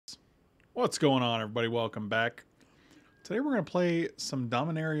What's going on, everybody? Welcome back. Today we're going to play some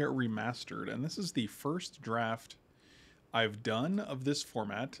Dominaria Remastered, and this is the first draft I've done of this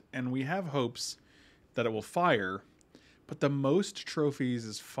format, and we have hopes that it will fire, but the most trophies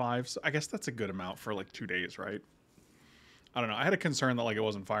is 5, so I guess that's a good amount for like 2 days, right? I don't know. I had a concern that like it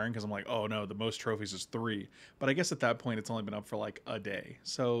wasn't firing because I'm like, oh no, the most trophies is 3, but I guess at that point it's only been up for like a day,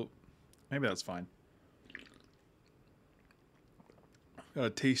 so maybe that's fine. Got a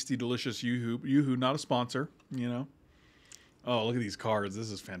tasty, delicious Yoo-hoo. Yoo-hoo, not a sponsor, you know. Oh, look at these cards.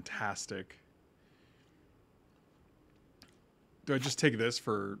 This is fantastic. Do I just take this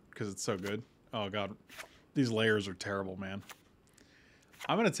because it's so good? Oh, God. These layers are terrible, man.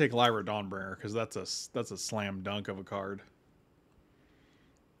 I'm going to take Lyra Dawnbringer because that's a slam dunk of a card.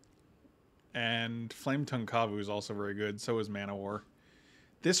 And Flame Tongue Kavu is also very good. So is Mana War.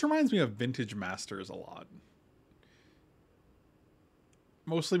 This reminds me of Vintage Masters a lot.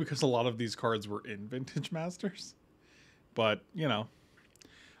 Mostly because a lot of these cards were in Vintage Masters. But, you know,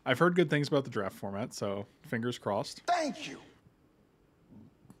 I've heard good things about the draft format, so fingers crossed. Thank you.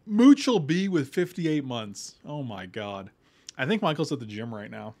 Mooch will be with 58 months. Oh my God. I think Michael's at the gym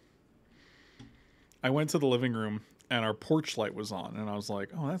right now. I went to the living room and our porch light was on, and I was like,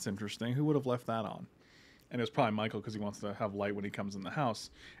 oh, that's interesting. Who would have left that on? And it was probably Michael because he wants to have light when he comes in the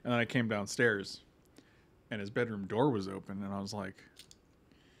house. And then I came downstairs and his bedroom door was open, and I was like,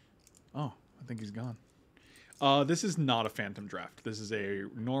 oh, I think he's gone. This is not a Phantom draft. This is a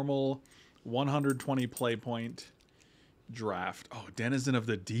normal 120 play point draft. Oh, Denizen of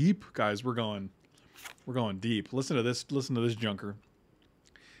the Deep, guys, we're going deep. Listen to this junker.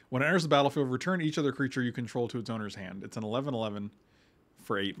 When it enters the battlefield, return each other creature you control to its owner's hand. It's an 11/11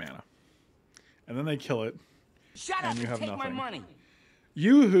 for 8 mana, and then they kill it. Shut up and you have take nothing. my money.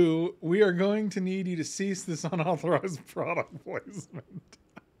 Yoo-hoo, we are going to need you to cease this unauthorized product placement.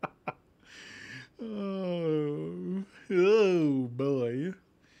 Oh boy.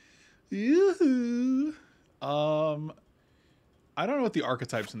 Yoo-hoo. I don't know what the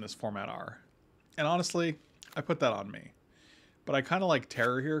archetypes in this format are. And honestly, I put that on me. But I kind of like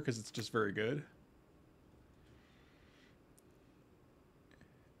Terror here because it's just very good.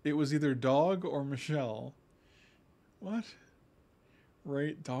 It was either Dog or Michelle. What?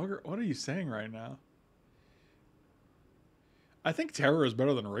 Right, Dog or... What are you saying right now? I think Terror is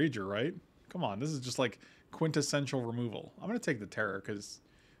better than Rager, right? Come on, this is just like quintessential removal. I'm gonna take the Terror because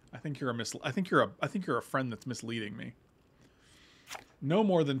I think you're a friend that's misleading me. No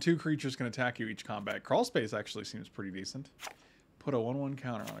more than 2 creatures can attack you each combat. Crawl space actually seems pretty decent. Put a 1/1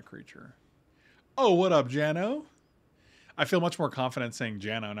 counter on a creature. Oh, what up, Jano? I feel much more confident saying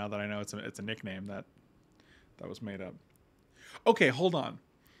Jano now that I know it's a nickname that was made up. Okay, hold on.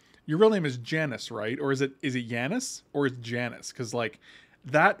 Your real name is Janice, right? Or is it Yanis or is it Janice? Because like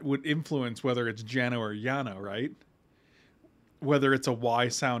that would influence whether it's Jano or Yano, right? Whether it's a Y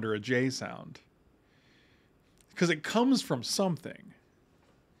sound or a J sound. Because it comes from something.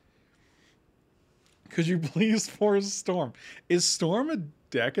 Could you please force Storm? Is Storm a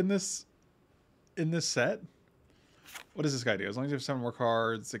deck in this set? What does this guy do? As long as you have 7 more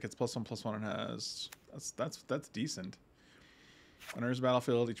cards, it gets +1/+1 and has that's decent. When enters the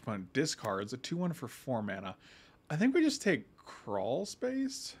battlefield, each opponent discards a 2/1 for 4 mana. I think we just take Crawl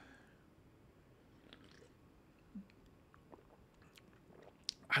Space.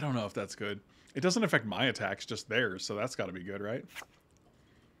 I don't know if that's good. It doesn't affect my attacks, just theirs, so that's got to be good, right?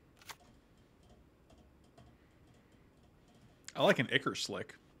 I like an Ichor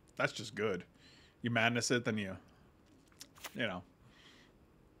Slick. That's just good. You madness it, then you know.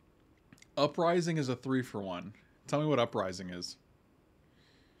 Uprising is a 3 for 1. Tell me what Uprising is.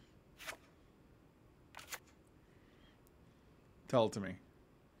 Tell it to me.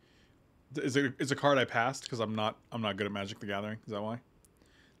 Is it a card I passed because I'm not good at Magic the Gathering? Is that why?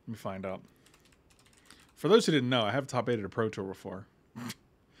 Let me find out. For those who didn't know, I have top 8 at a Pro Tour before.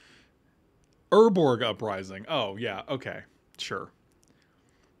 Urborg Uprising. Oh yeah, okay, sure.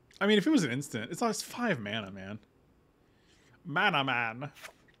 I mean, if it was an instant, it's 5 mana, man. Mana man.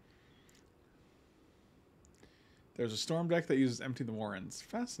 There's a Storm deck that uses Empty the Warrens.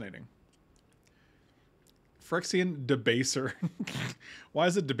 Fascinating. Phyrexian Debaser. Why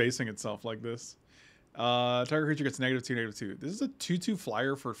is it debasing itself like this? Target creature gets -2, -2. This is a 2/2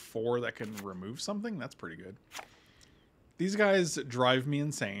 flyer for 4 that can remove something? That's pretty good. These guys drive me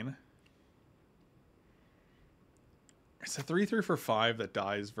insane. It's a 3/3 for 5 that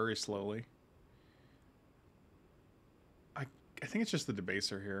dies very slowly. I think it's just the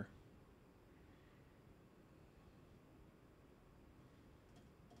Debaser here.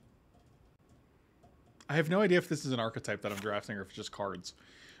 I have no idea if this is an archetype that I'm drafting or if it's just cards.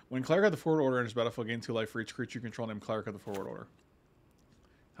 When Cleric of the Forward Order enters battlefield, gain 2 life for each creature you control named Cleric of the Forward Order.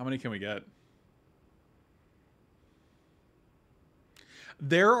 How many can we get?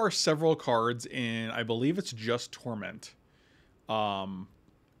 There are several cards in, I believe it's just Torment.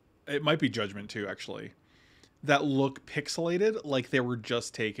 It might be Judgment too, actually, that look pixelated like they were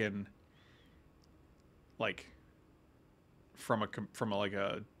just taken, like, from like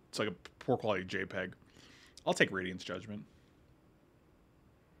a poor quality JPEG. I'll take Radiance Judgment.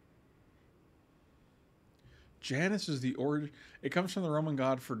 Janus is the origin. It comes from the Roman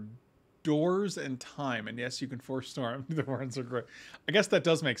god for doors and time, and yes, you can force storm. The words are great. I guess that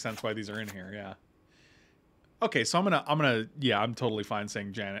does make sense why these are in here. Yeah. Okay, so I'm totally fine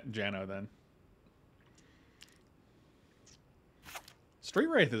saying Jano then. Straight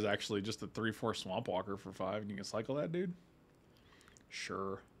Wraith is actually just a 3/4 Swamp Walker for 5, and you can cycle that, dude.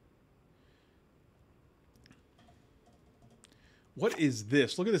 Sure. What is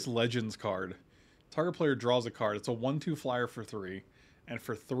this? Look at this Legends card. Target player draws a card. It's a 1/2 flyer for 3, and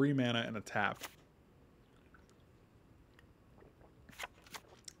for 3 mana and a tap. I'm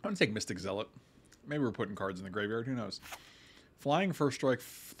gonna take Mystic Zealot. Maybe we're putting cards in the graveyard. Who knows? Flying first strike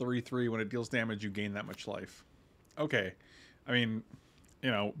 3/3. When it deals damage, you gain that much life. Okay. I mean,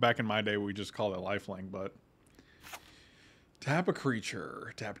 you know, back in my day, we just called it lifelink, but tap a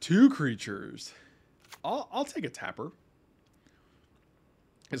creature. Tap 2 creatures. I'll take a tapper.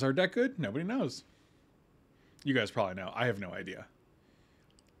 Is our deck good? Nobody knows. You guys probably know. I have no idea.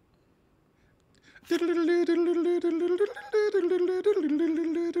 Did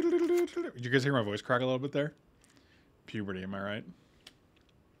you guys hear my voice crack a little bit there? Puberty, am I right?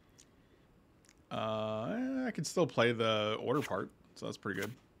 I can still play the order part, so that's pretty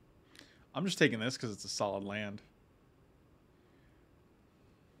good. I'm just taking this because it's a solid land.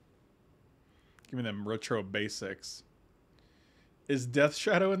 Give me them retro basics. Is Death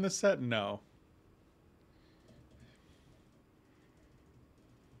Shadow in this set? No.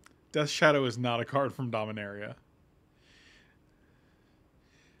 Death Shadow is not a card from Dominaria.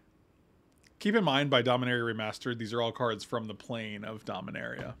 Keep in mind, by Dominaria Remastered, these are all cards from the plane of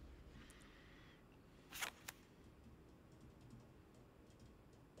Dominaria.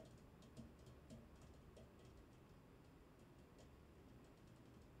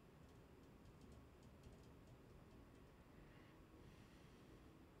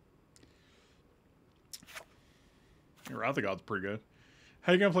 Wrath of God's pretty good.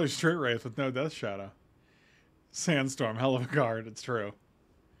 How you gonna play Straight Wraith with no Death Shadow? Sandstorm, hell of a card, it's true.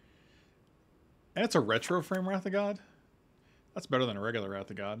 And it's a retro frame Wrath of God? That's better than a regular Wrath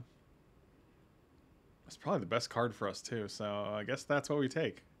of God. That's probably the best card for us too, so I guess that's what we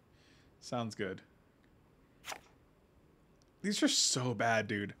take. Sounds good. These are so bad,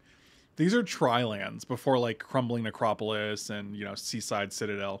 dude. These are tri-lands before, like, Crumbling Necropolis and, you know, Seaside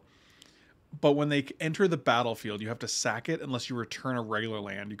Citadel. But when they enter the battlefield, you have to sack it unless you return a regular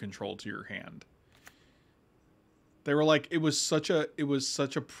land you control to your hand. They were like, it was such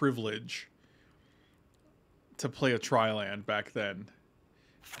a privilege to play a tri-land back then.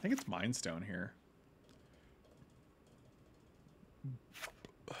 I think it's Mindstone here.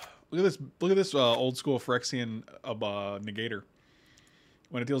 Look at this old school Phyrexian negator.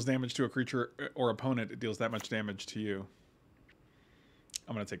 When it deals damage to a creature or opponent, it deals that much damage to you.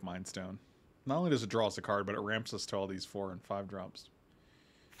 I'm gonna take Mindstone. Not only does it draw us a card, but it ramps us to all these 4 and 5 drops.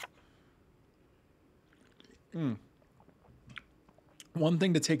 One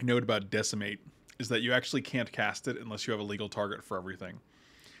thing to take note about Decimate is that you actually can't cast it unless you have a legal target for everything.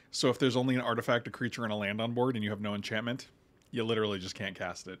 So if there's only an artifact, a creature, and a land on board, and you have no enchantment, you literally just can't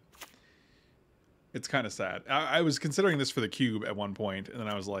cast it. It's kind of sad. I was considering this for the cube at one point, and then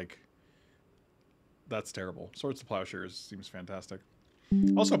I was like, that's terrible. Swords to Plowshares seems fantastic.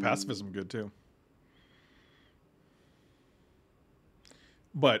 Also, Pacifism good too.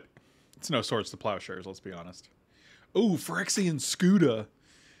 But it's no Swords to Plowshares, let's be honest. Ooh, Phyrexian Scuda.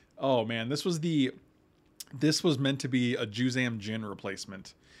 Oh man, this was meant to be a Juzam Jin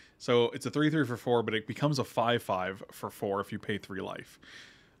replacement. So it's a 3/3 for 4, but it becomes a 5/5 for 4 if you pay 3 life.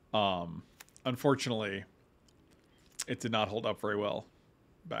 Unfortunately, it did not hold up very well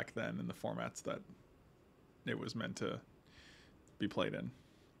back then in the formats that it was meant to be played in.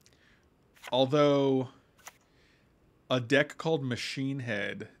 Although a deck called Machine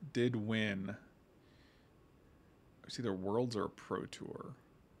Head did win. It's either Worlds or a Pro Tour.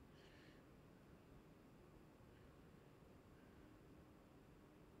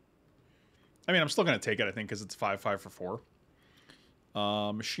 I mean, I'm still going to take it, I think, because it's 5/5 for 4.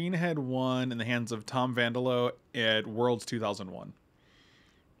 Machine Head won in the hands of Tom Vandalo at Worlds 2001.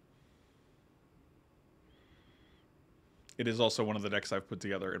 It is also one of the decks I've put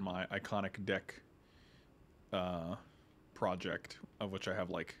together in my iconic deck project, of which I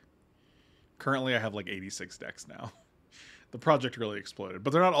have like... Currently, I have like 86 decks now. The project really exploded,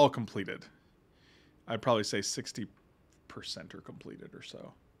 but they're not all completed. I'd probably say 60% are completed or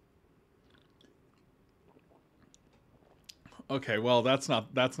so. Okay, well, that's not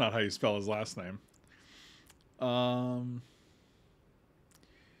how you spell his last name. I'm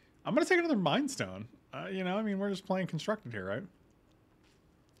gonna take another Mind Stone. You know, I mean, we're just playing constructed here, right?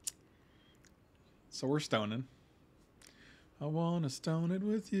 So we're stoning. I wanna stone it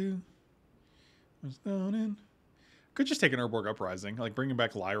with you. I'm stoning. Could just take an Urborg Uprising, like bringing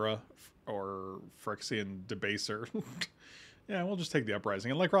back Lyra or Phyrexian Debaser. Yeah, we'll just take the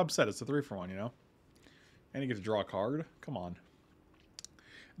Uprising. And like Rob said, it's a 3-for-1, you know? And you get to draw a card. Come on.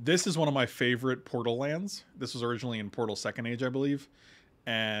 This is one of my favorite Portal lands. This was originally in Portal 2nd Age, I believe.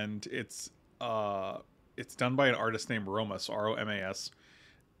 And it's done by an artist named Romas, R-O-M-A-S.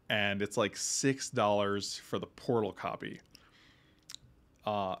 And it's like $6 for the Portal copy.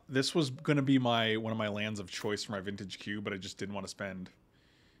 This was going to be one of my lands of choice for my vintage queue, but I just didn't want to spend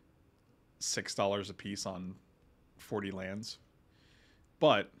 $6 a piece on 40 lands.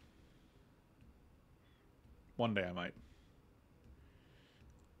 But one day I might,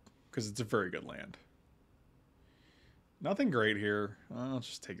 because it's a very good land. Nothing great here. I'll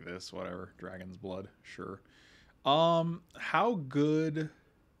just take this, whatever. Dragon's Blood, sure. How good...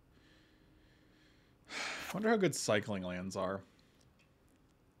 I wonder how good cycling lands are.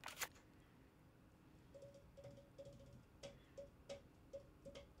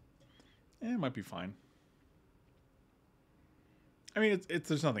 It might be fine. I mean,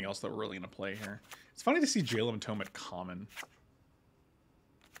 there's nothing else that we're really going to play here. It's funny to see Jalem Tome at common.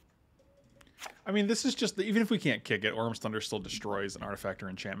 I mean, this is just... even if we can't kick it, Orm's Thunder still destroys an artifact or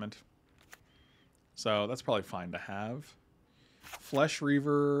enchantment. So that's probably fine to have. Flesh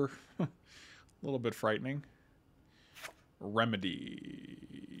Reaver... a little bit frightening.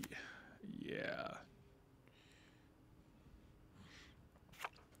 Remedy... yeah.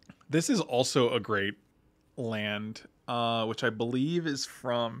 This is also a great land, which I believe is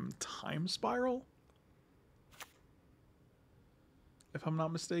from Time Spiral, if I'm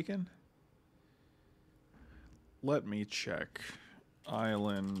not mistaken. Let me check.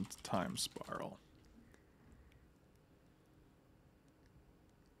 Island Time Spiral.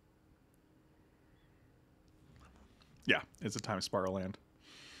 Yeah, it's a Time Spiral land.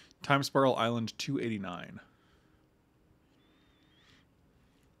 Time Spiral Island 289.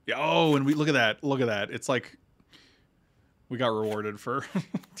 Yeah, oh, and we look at that. Look at that. It's like we got rewarded for...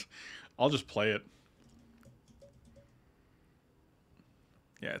 I'll just play it.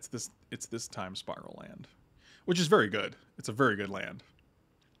 Yeah, it's this Time Spiral land, which is very good. It's a very good land.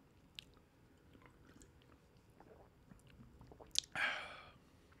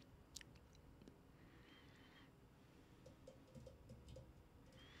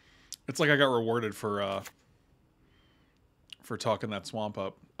 It's like I got rewarded for talking that swamp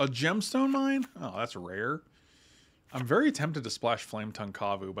up. A gemstone mine? Oh, that's rare. I'm very tempted to splash Flame Tongue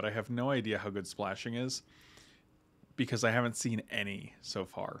Kavu, but I have no idea how good splashing is because I haven't seen any so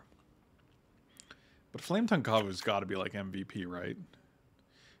far. But Flame Tongue Kavu's got to be like MVP, right?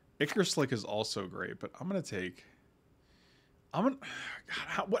 Icar Slick is also great, but I'm gonna take... God,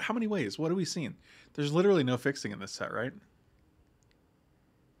 how many ways? What have we seen? There's literally no fixing in this set, right?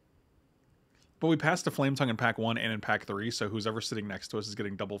 But we passed a Flame Tongue in pack 1 and in pack 3, so who's ever sitting next to us is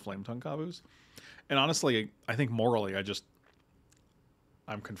getting double Flame Tongue Kavus. And honestly, I think morally,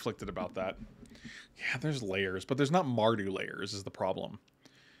 I'm conflicted about that. Yeah, there's layers, but there's not Mardu layers is the problem.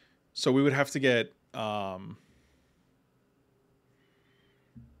 So we would have to get, like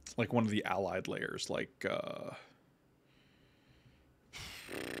one of the allied layers, like,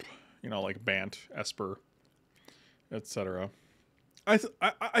 you know, like Bant, Esper, etc. I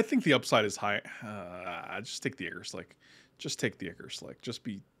think the upside is high. Just take the Icar Slick. Just take the Icar Slick. Just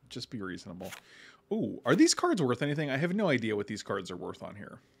be reasonable. Ooh, are these cards worth anything? I have no idea what these cards are worth on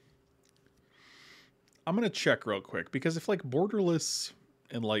here. I'm gonna check real quick because if like Borderless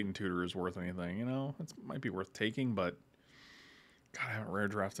Enlightened Tutor is worth anything, you know, it might be worth taking. But God, I haven't rare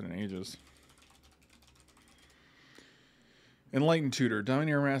drafted in ages. Enlightened Tutor,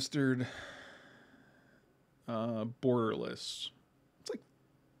 Dominaria Remastered, Borderless.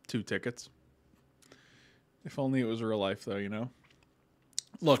 2 tickets. If only it was real life, though, you know?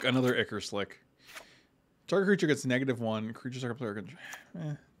 Look, another Icar Slick. Target creature gets -1. Creatures are player can...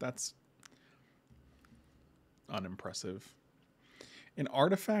 that's unimpressive. An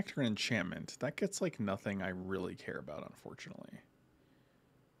artifact or an enchantment. That gets, like, nothing I really care about, unfortunately.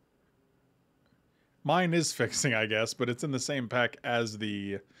 Mine is fixing, I guess, but it's in the same pack as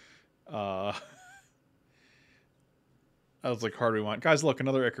the as the card we want. Guys, look,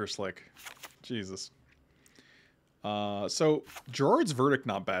 another Icar Slick. Jesus. So Gerard's Verdict,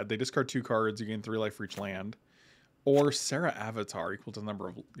 not bad. They discard 2 cards, you gain 3 life for each land. Or Sarah Avatar, equal to the number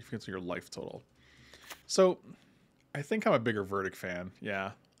of equal to your life total. So I think I'm a bigger Verdict fan,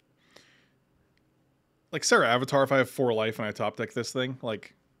 yeah. Like Sarah Avatar, if I have 4 life and I top deck this thing,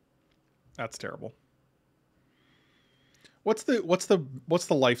 like that's terrible. What's the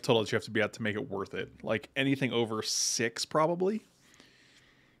life total that you have to be at to make it worth it? Like anything over 6 probably?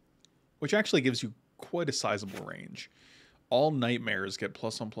 Which actually gives you quite a sizable range. All nightmares get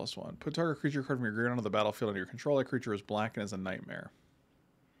 +1/+1. Put target creature card from your graveyard onto the battlefield under your control. That creature is black and is a nightmare.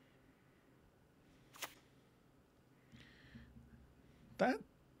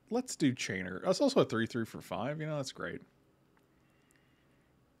 Let's do Chainer. That's also a 3/3 for 5. You know, that's great.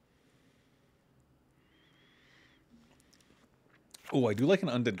 Oh, I do like an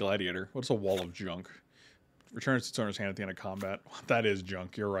Undead Gladiator. What's a Wall of Junk? Returns its owner's hand at the end of combat. That is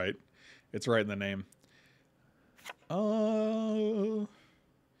junk. You're right. It's right in the name. Yeah,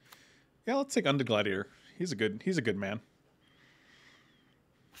 let's take Undead Gladiator. He's a good man.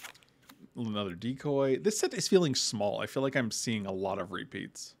 Another decoy. This set is feeling small. I feel like I'm seeing a lot of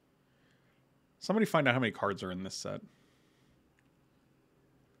repeats. Somebody find out how many cards are in this set.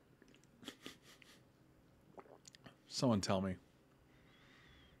 Someone tell me.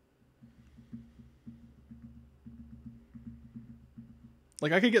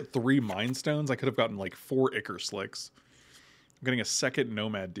 Like, I could get 3 Mind Stones. I could have gotten, like, 4 Icar Slicks. I'm getting a second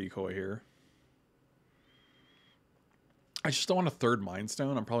Nomad decoy here. I just don't want a 3rd Mind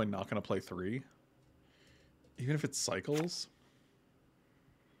Stone. I'm probably not going to play 3. Even if it cycles.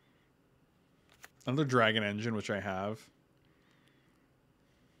 Another Dragon Engine, which I have.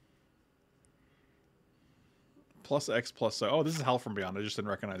 +X +... Oh, this is Hell from Beyond. I just didn't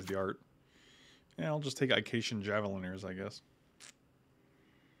recognize the art. Yeah, I'll just take Ication Javelineers, I guess.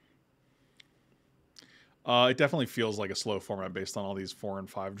 It definitely feels like a slow format based on all these 4 and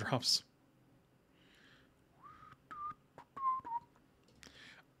 5 drops.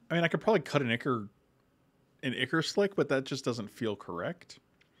 I mean, I could probably cut an Icar Slick, but that just doesn't feel correct.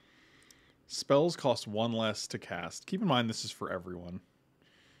 Spells cost 1 less to cast. Keep in mind this is for everyone,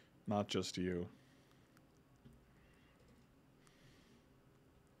 not just you.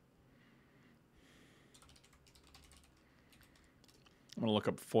 I'm gonna look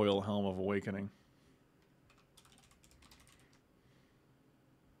up Foil Helm of Awakening.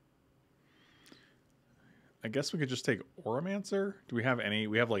 I guess we could just take Auramancer. Do we have any?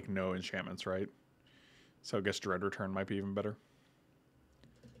 We have, like, no enchantments, right? So I guess Dread Return might be even better.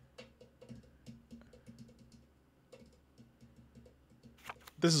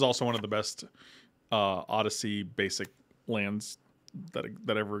 This is also one of the best Odyssey basic lands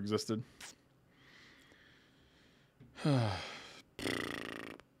that ever existed.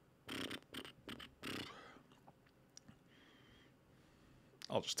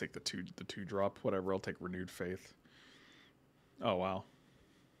 I'll just take the two drop, whatever. I'll take Renewed Faith. Oh wow.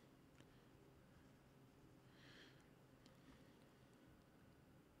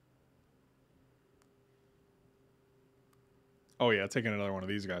 Oh yeah, taking another one of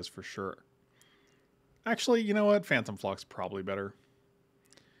these guys for sure. Actually, you know what? Phantom Flock's probably better.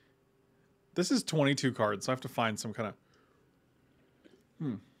 This is 22 cards, so I have to find some kind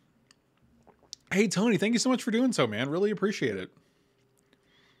of... Hey, Tony, thank you so much for doing so, man. Really appreciate it.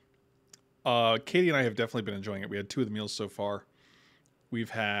 Katie and I have definitely been enjoying it. We had 2 of the meals so far. We've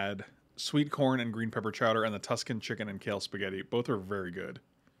had sweet corn and green pepper chowder and the Tuscan chicken and kale spaghetti. Both are very good.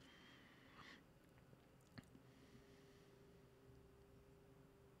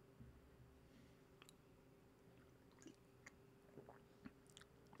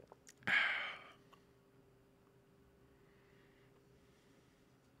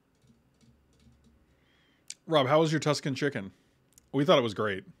 Rob, how was your Tuscan chicken? We thought it was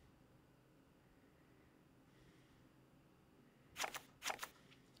great.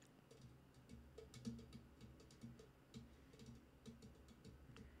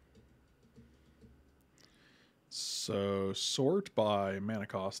 So, sort by mana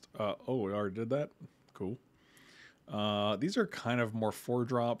cost. Oh, we already did that? Cool. These are kind of more 4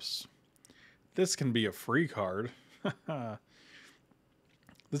 drops. This can be a free card.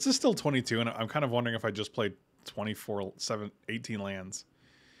 This is still 22, and I'm kind of wondering if I just played 24, 18 lands.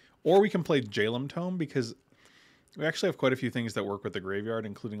 Or we can play Jalem Tome, because we actually have quite a few things that work with the graveyard,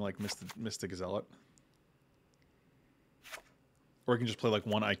 including, like, Mystic Zealot. Or we can just play, like,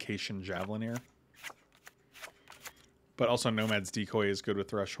 1 Ication Javelineer. But also Nomad's Decoy is good with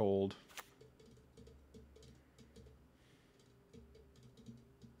Threshold.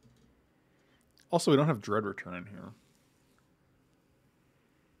 Also, we don't have Dread Return in here.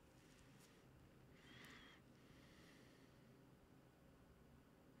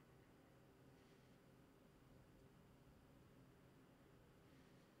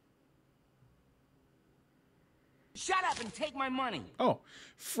 Shut up and take my money. Oh,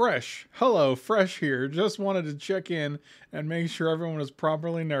 Fresh. Hello, Fresh here. Just wanted to check in and make sure everyone is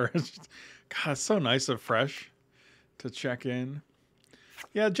properly nourished. God, it's so nice of Fresh to check in.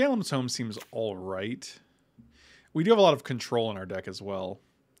 Yeah, Jalem's Home seems all right. We do have a lot of control in our deck as well.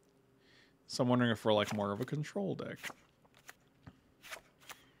 So I'm wondering if we're like more of a control deck.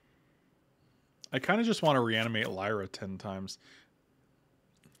 I kind of just want to reanimate Lyra 10 times.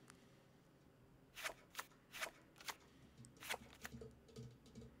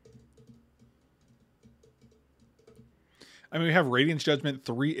 I mean, we have Radiance Judgment,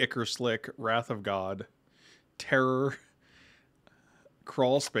 3 Ichor Slick, Wrath of God, Terror,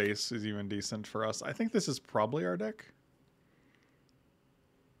 Crawl Space is even decent for us. I think this is probably our deck.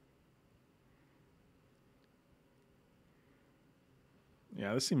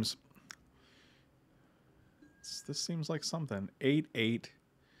 Yeah, this seems like something. 8, 8,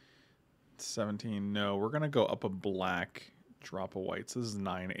 17. No, we're going to go up a black, drop a white. So this is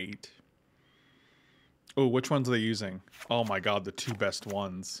 9, 8. Oh, which ones are they using? Oh my god, the 2 best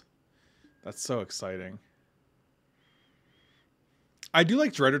ones. That's so exciting. I do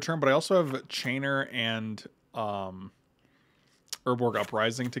like Dread Return, but I also have Chainer and Urborg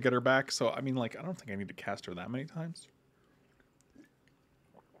Uprising to get her back. So, I mean, like, I don't think I need to cast her that many times.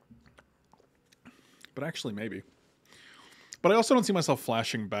 But actually, maybe. But I also don't see myself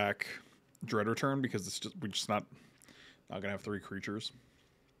flashing back Dread Return because it's just we're just not gonna have 3 creatures.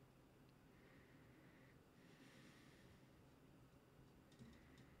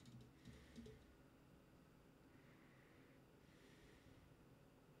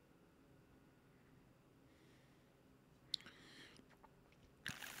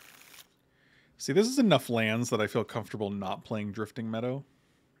 See, this is enough lands that I feel comfortable not playing Drifting Meadow.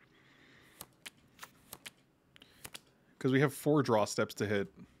 Because we have 4 draw steps to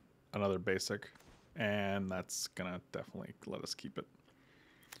hit another basic. And that's going to definitely let us keep it.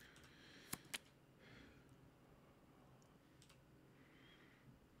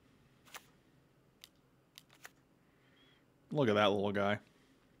 Look at that little guy.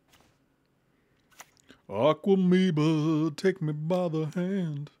 Aquamoeba, take me by the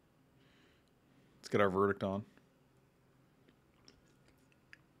hand. Let's get our verdict on.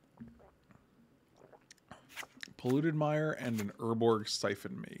 Polluted Mire and an Urborg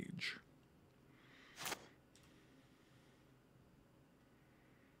Siphon Mage.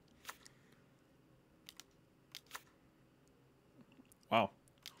 Wow.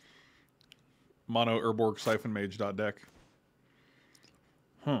 Mono Urborg Siphon Mage deck.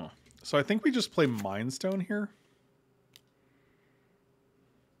 Huh. So I think we just play Mindstone here.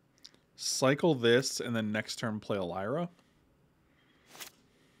 Cycle this, and then next turn play a Lyra.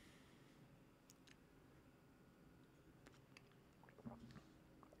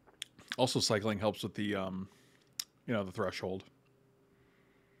 Also, cycling helps with the, you know, the threshold.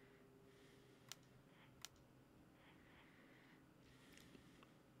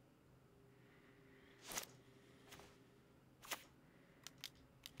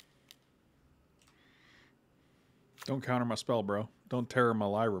 Don't counter my spell, bro. Don't terror my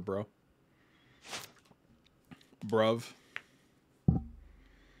Lyra, bro. Bruv.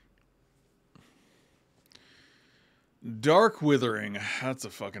 Dark Withering. That's a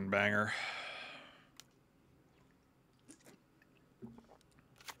fucking banger.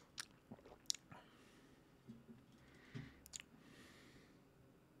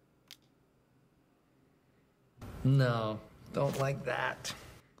 No, don't like that.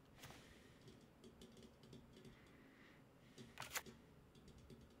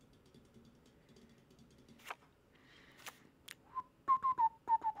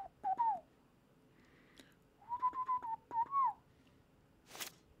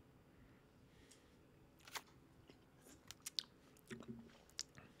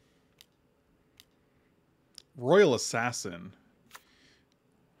 Royal Assassin.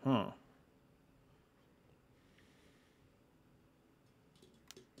 Huh.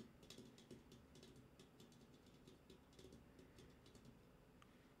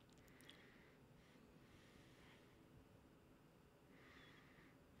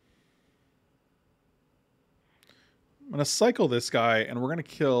 I'm going to cycle this guy, and we're going to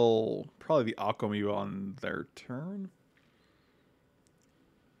kill probably the Aquamoeba on their turn.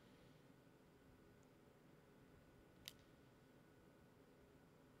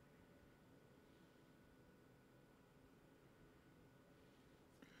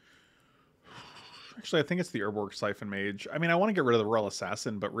 Actually, I think it's the Urborg Siphon Mage. I mean, I want to get rid of the Royal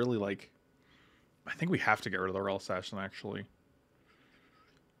Assassin, but really, like, I think we have to get rid of the Royal Assassin, actually.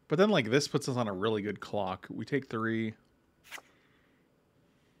 But then, like, this puts us on a really good clock. We take 3.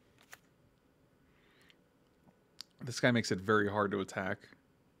 This guy makes it very hard to attack.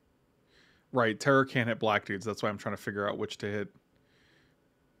 Right, Terror can't hit black dudes. That's why I'm trying to figure out which to hit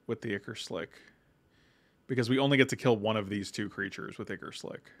with the Ichor Slick. Because we only get to kill one of these 2 creatures with Ichor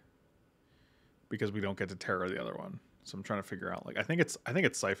Slick. Because we don't get to Terror the other one. So I'm trying to figure out, like, I think it's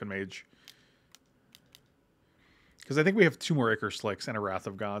Siphon Mage. Because I think we have 2 more Ichor Slicks and a Wrath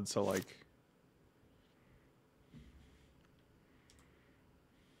of God, so, like...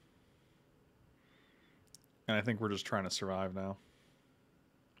 And I think we're just trying to survive now.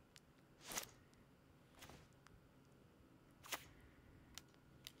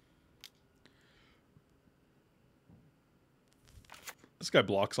 This guy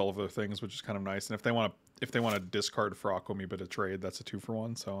blocks all of their things, which is kind of nice. And if they want to discard for Aquami but a trade, that's a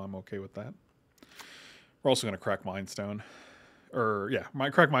 2-for-1, so I'm okay with that. We're also going to crack Mindstone. Or yeah,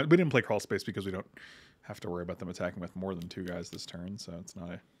 crack Mind. We didn't play Crawl Space because we don't have to worry about them attacking with more than 2 guys this turn, so it's not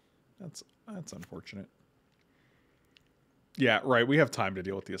a that's unfortunate. Yeah, right. We have time to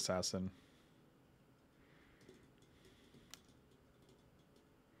deal with the assassin.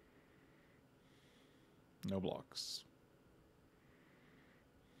 No blocks.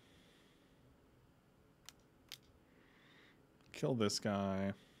 Kill this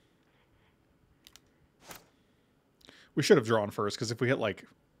guy. We should have drawn first, because if we hit, like,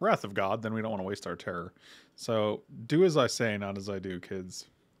 Wrath of God, then we don't want to waste our terror. So, do as I say, not as I do, kids.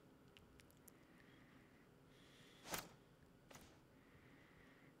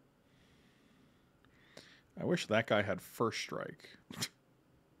 I wish that guy had first strike.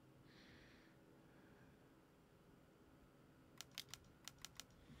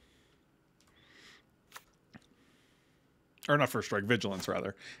 Or not first strike, vigilance,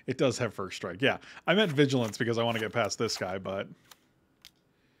 rather. It does have first strike. Yeah, I meant vigilance because I want to get past this guy, but...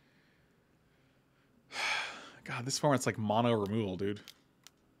 God, this far it's like mono removal, dude.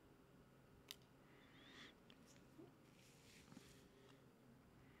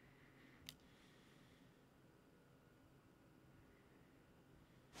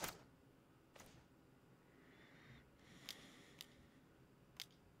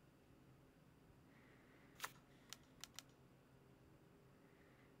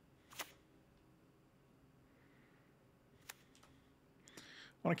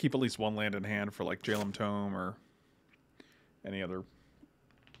 I want to keep at least 1 land in hand for, like, Jalem Tome or any other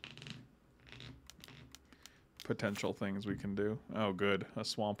potential things we can do. Oh, good. A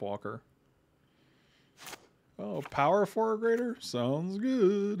Swamp Walker. Oh, power 4 or greater? Sounds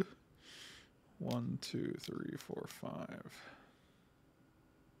good. 1, 2, 3, 4, 5.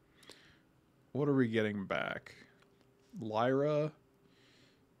 What are we getting back? Lyra.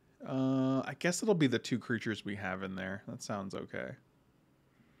 I guess it'll be the 2 creatures we have in there. That sounds okay.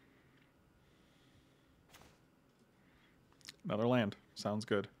 Another land. Sounds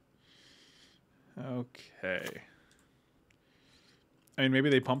good. Okay. I mean, maybe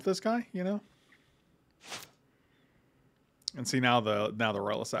they pump this guy, you know? And see, now the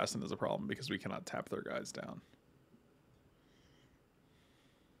Royal Assassin is a problem because we cannot tap their guys down.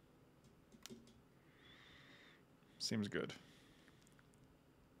 Seems good.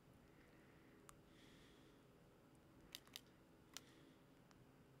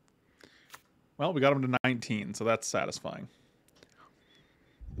 Well, we got him to 19, so that's satisfying.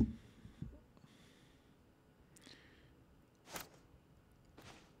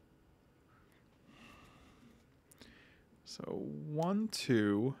 So 1,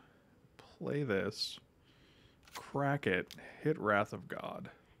 2, play this, crack it, hit Wrath of God,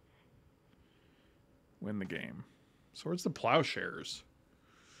 win the game. Swords to Plowshares.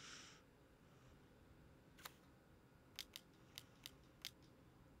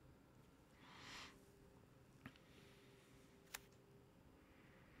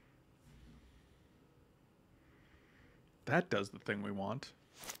 That does the thing we want.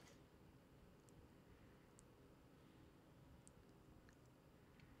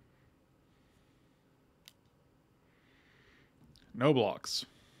 No blocks.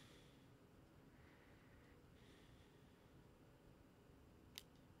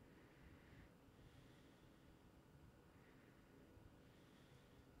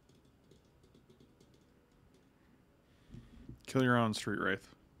 Kill your own Street Wraith.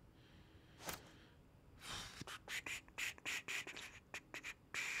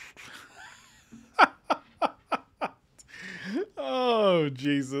 Oh,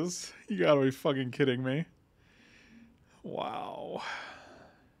 Jesus. You gotta be fucking kidding me. Wow.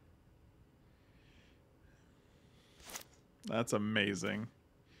 That's amazing.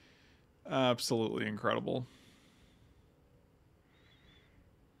 Absolutely incredible.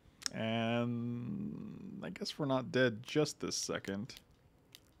 And I guess we're not dead just this second.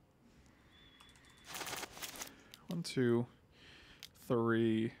 1, 2,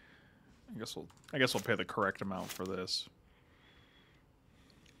 3. I guess we'll pay the correct amount for this.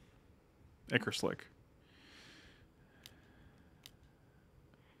 Ickerslick.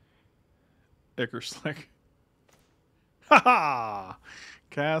 Ickerslick. Ha!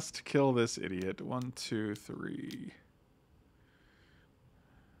 Cast, kill this idiot. 1, 2, 3.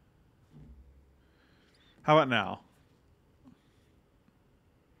 How about now?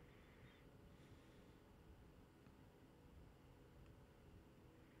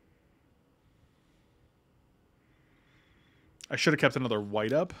 I should have kept another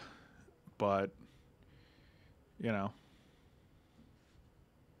white up, but, you know.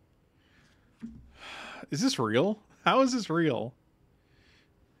 Is this real? How is this real?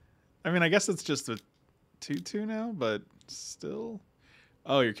 I mean, I guess it's just a 2-2 now, but still.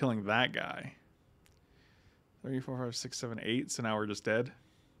 Oh, you're killing that guy. 3, 4, 5, 6, 7, 8. So now we're just dead.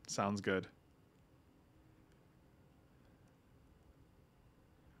 Sounds good.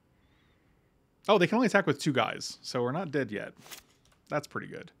 Oh, they can only attack with 2 guys, so we're not dead yet. That's pretty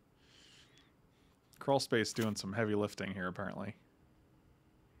good. Crawl space doing some heavy lifting here, apparently.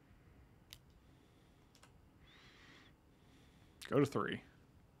 Go to 3.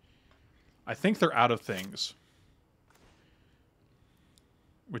 I think they're out of things,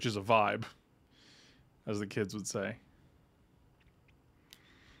 which is a vibe, as the kids would say.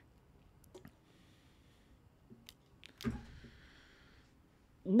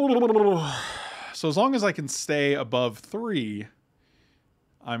 So as long as I can stay above 3,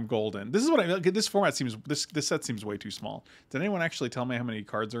 I'm golden. This is what I mean. This format seems, this set seems way too small. Did anyone actually tell me how many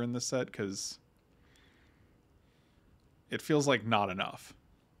cards are in this set? Because it feels like not enough.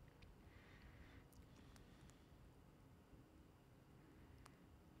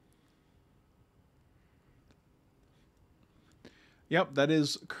 Yep, that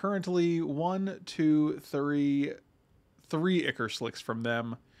is currently 1, 2, 3, 3 Ickerslicks from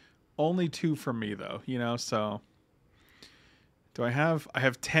them. Only 2 from me, though, you know, so... Do I have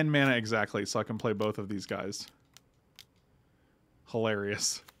 10 mana exactly, so I can play both of these guys.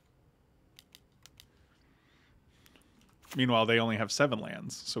 Hilarious. Meanwhile, they only have 7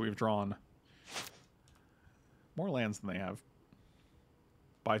 lands, so we've drawn more lands than they have.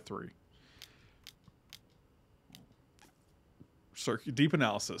 By 3. Deep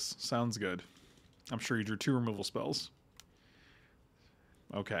analysis. Sounds good. I'm sure you drew 2 removal spells.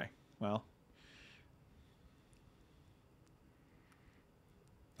 Okay, well.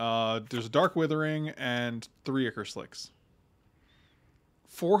 There's a Dark Withering and 3 Ickerslicks.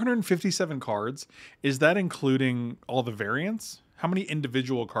 457 cards. Is that including all the variants? How many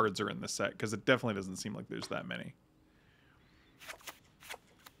individual cards are in this set? Because it definitely doesn't seem like there's that many.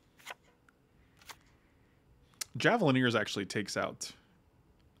 Javelineers actually takes out...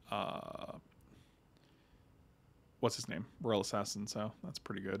 what's his name? Royal Assassin, so that's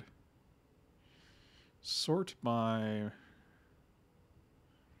pretty good. Sort by...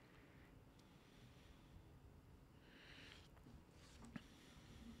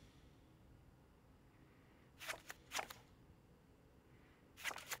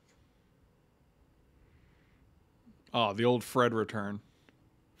 Oh, the old Fred return.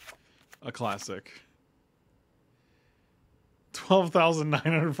 A classic.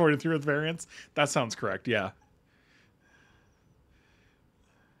 12,943 with variants? That sounds correct, yeah.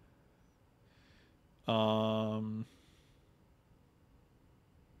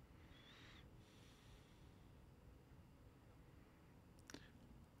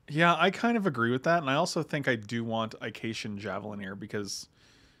 Yeah, I kind of agree with that, and I also think I do want Icatian Javelineer because,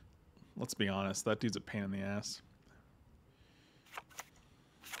 let's be honest, that dude's a pain in the ass.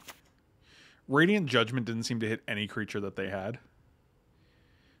 Radiant Judgment didn't seem to hit any creature that they had.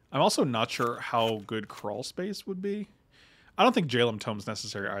 I'm also not sure how good Crawl Space would be. I don't think Jalem Tome's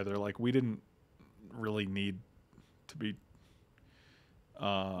necessary either. Like, we didn't really need to be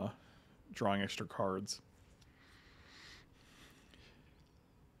drawing extra cards.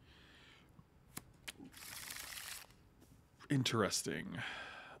 Interesting.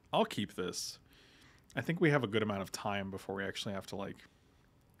 I'll keep this. I think we have a good amount of time before we actually have to, like...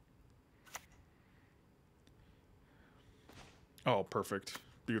 Oh, perfect.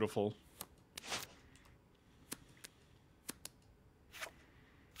 Beautiful.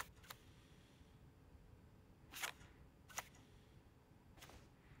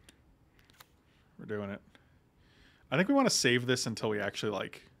 We're doing it. I think we want to save this until we actually,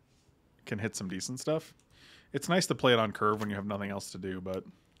 like, can hit some decent stuff. It's nice to play it on curve when you have nothing else to do, but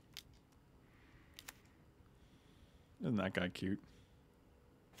isn't that guy cute?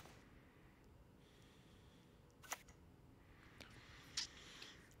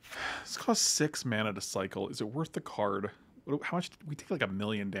 This costs 6 mana to cycle. Is it worth the card? How much? We take like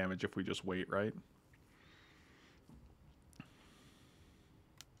 1,000,000 damage if we just wait, right?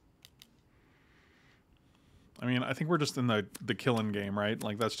 I mean, I think we're just in the killing game, right?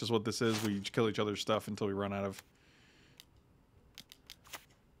 Like, that's just what this is. We kill each other's stuff until we run out of...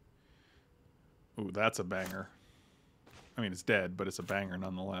 Ooh, that's a banger. I mean, it's dead, but it's a banger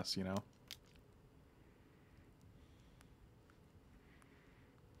nonetheless, you know?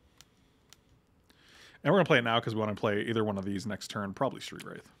 And we're going to play it now because we want to play either one of these next turn. Probably Street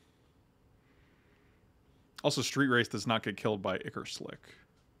Wraith. Also, Street Wraith does not get killed by Ichor Slick.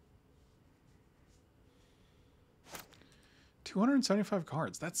 275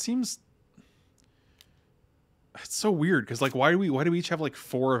 cards. That seems... It's so weird, because, like, why do we each have, like,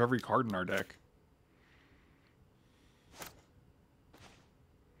 4 of every card in our deck?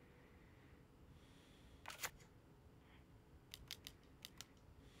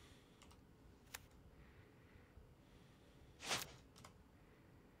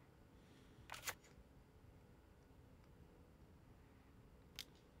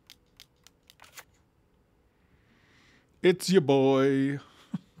 It's your boy.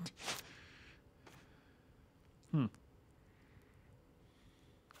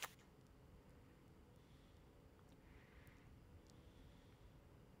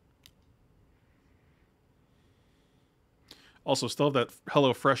 Also, still have that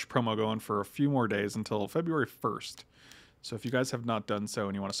HelloFresh promo going for a few more days until February 1st. So if you guys have not done so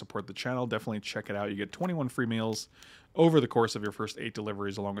and you want to support the channel, definitely check it out. You get 21 free meals over the course of your first 8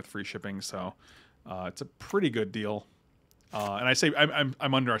 deliveries along with free shipping. So it's a pretty good deal. And I say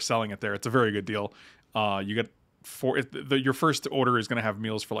I'm underselling it there. It's a very good deal. You get your first order is going to have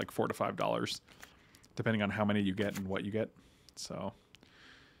meals for like $4 to $5, depending on how many you get and what you get. So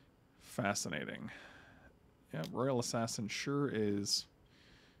fascinating. Yeah, Royal Assassin sure is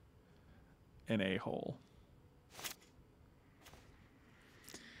an a-hole.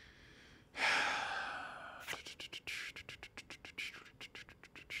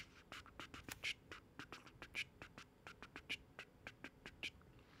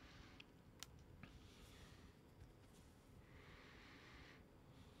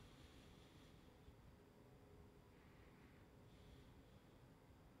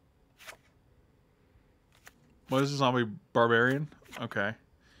 What is this, zombie barbarian? Okay.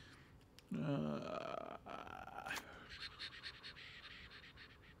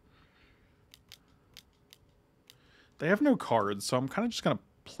 They have no cards, so I'm kind of just going to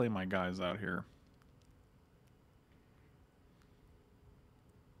play my guys out here.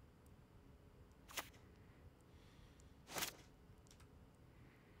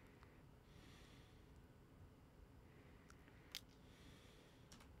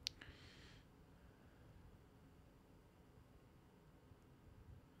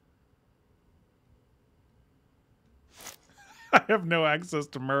 I have no access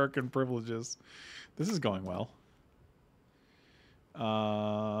to American privileges. This is going well.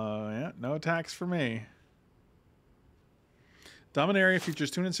 Yeah, no attacks for me. Dominaria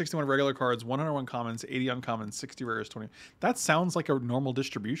features 261 regular cards, 101 commons, 80 uncommons, 60 rares, 20. That sounds like a normal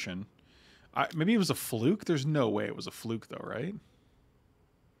distribution. Maybe it was a fluke? There's no way it was a fluke, though, right?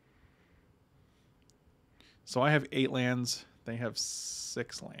 So I have 8 lands. They have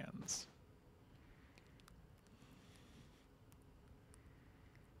 6 lands.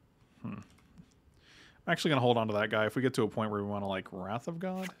 I'm actually going to hold on to that guy if we get to a point where we want to, like, Wrath of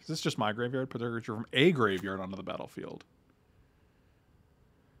God. Is this just my graveyard? Put a creature from a graveyard onto the battlefield.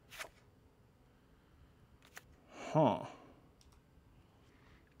 Huh.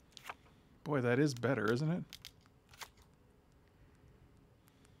 Boy, that is better, isn't it?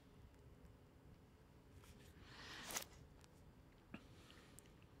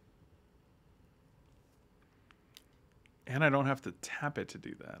 And I don't have to tap it to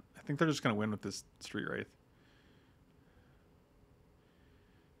do that. I think they're just going to win with this Street Wraith.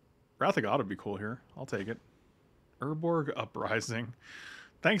 Wrath of God would be cool here. I'll take it. Urborg Uprising.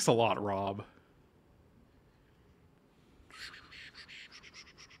 Thanks a lot, Rob.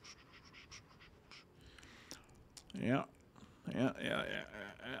 Yeah. Yeah.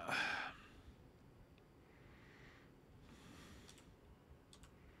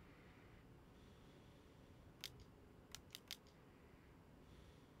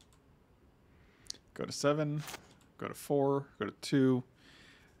 Go to 7, go to 4, go to 2.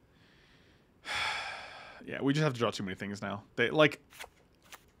 Yeah, we just have to draw too many things now. They like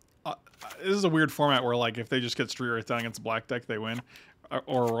this is a weird format where, like, if they just get Street Wraith down against Black deck, they win.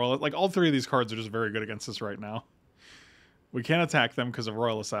 Or Royal... Like, all three of these cards are just very good against us right now. We can't attack them because of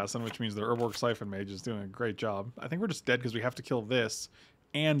Royal Assassin, which means the Urborg Siphon Mage is doing a great job. I think we're just dead because we have to kill this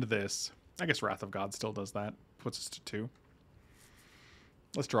and this. I guess Wrath of God still does that. Puts us to 2.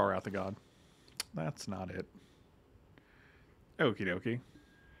 Let's draw Wrath of God. That's not it. Okie dokie.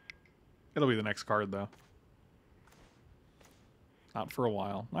 It'll be the next card, though. Not for a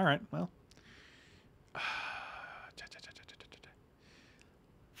while. Alright, well.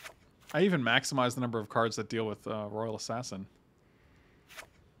 I even maximized the number of cards that deal with Royal Assassin.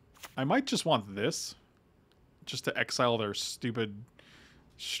 I might just want this. Just to exile their stupid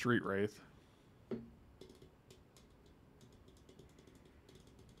Street Wraith.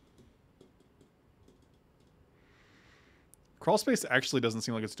 Crawlspace actually doesn't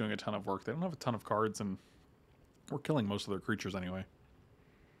seem like it's doing a ton of work. They don't have a ton of cards, and we're killing most of their creatures anyway.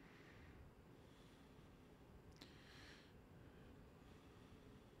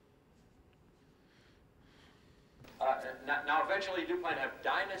 Now, eventually, you do plan to have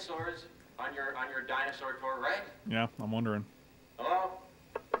dinosaurs on your dinosaur tour, right? Yeah, I'm wondering. Hello?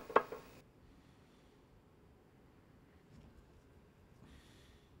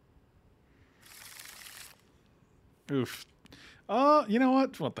 Oof. You know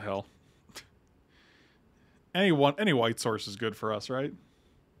what? What the hell? Any white source is good for us, right?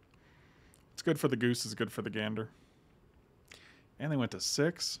 It's good for the goose, it's good for the gander. And they went to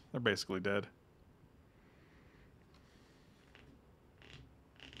 6. They're basically dead.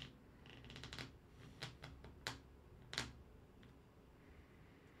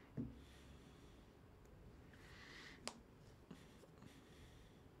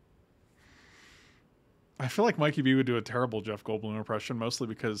 I feel like Mikey B would do a terrible Jeff Goldblum impression, mostly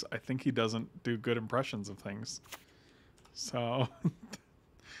because I think he doesn't do good impressions of things. So...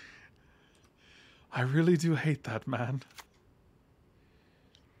 I really do hate that man.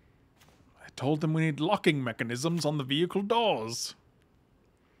 I told them we need locking mechanisms on the vehicle doors.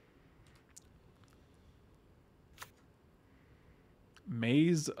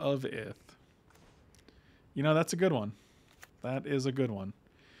 Maze of Ith. You know, that's a good one. That is a good one.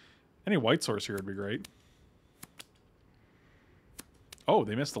 Any white source here would be great. Oh,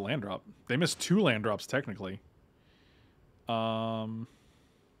 they missed the land drop. They missed 2 land drops, technically. I'm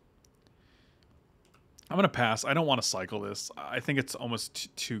going to pass. I don't want to cycle this. I think it's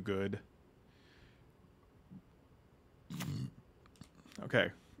almost too good. Okay.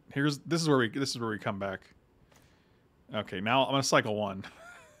 This is where we come back. Okay, now I'm going to cycle 1.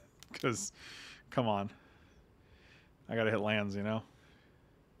 Cuz come on. I got to hit lands, you know.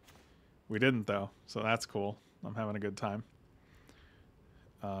 We didn't though, so that's cool. I'm having a good time.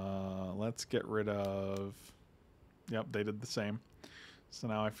 Let's get rid of... Yep, they did the same. So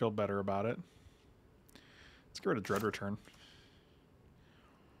now I feel better about it. Let's get rid of Dread Return.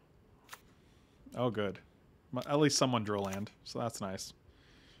 Oh, good. At least someone drew land, so that's nice.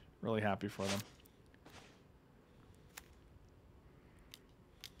 Really happy for them.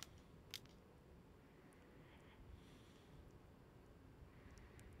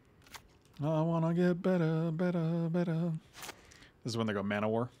 I want to get better, better, better. This is when they go Mana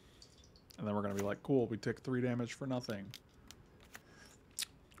War. And then we're going to be like, cool, we took 3 damage for nothing.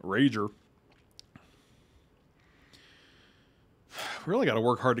 Rager. We really got to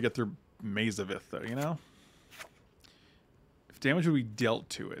work hard to get through Maze of Ith, though, you know? If damage would be dealt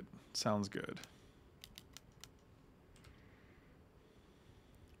to it, sounds good.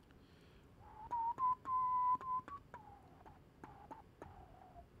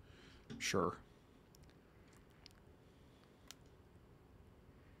 Sure.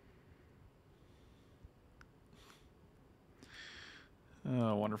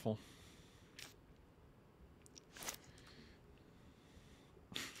 Oh, wonderful.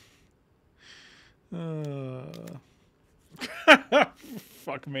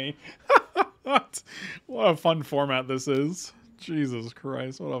 Fuck me. What a fun format this is. Jesus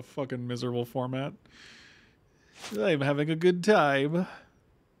Christ, what a fucking miserable format. I'm having a good time.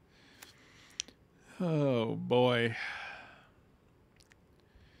 Oh, boy.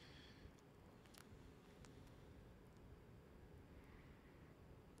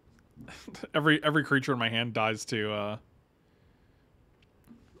 Every creature in my hand dies to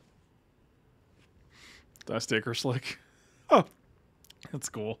Acre Slick. Oh, that's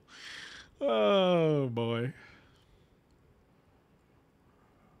cool. Oh boy.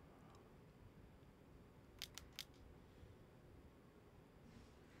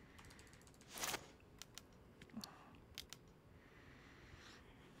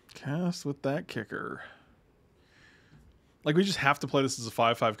 Cast with that kicker. Like, we just have to play this as a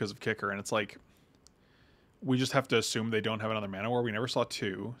 5/5 because of Kicker, and it's like, we just have to assume they don't have another Mana War. We never saw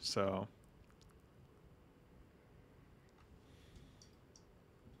 2, so...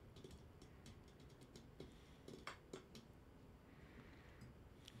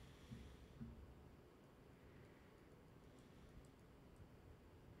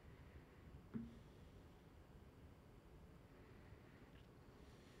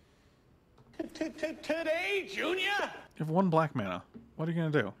 Today, Junior? You have 1 black mana. What are you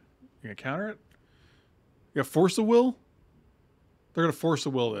going to do? You going to counter it? You have Force of Will? They're going to Force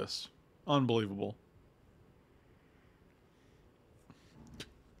of Will this. Unbelievable.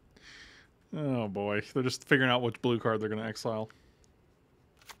 Oh boy. They're just figuring out which blue card they're going to exile.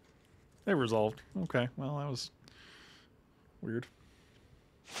 They resolved. Okay, well, that was weird.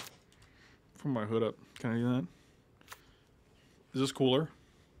 Put my hood up. Can I do that? Is this cooler?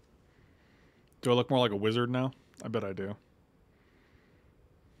 Do I look more like a wizard now? I bet I do.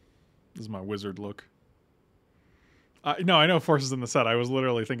 This is my wizard look. No, I know Force is in the set. I was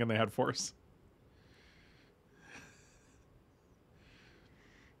literally thinking they had Force.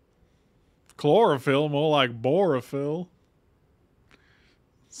 Chlorophyll, more like borophyll.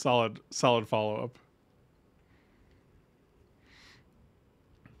 Solid follow-up.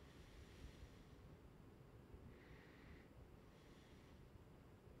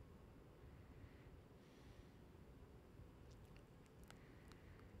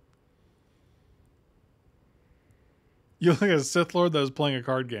 You look like a Sith Lord that was playing a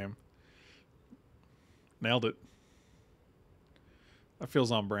card game. Nailed it. That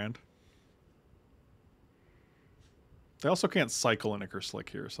feels on brand. They also can't cycle an Ichor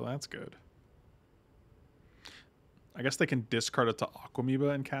Slick here, so that's good. I guess they can discard it to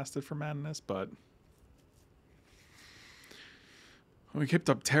Aquamoeba and cast it for Madness, but... we kept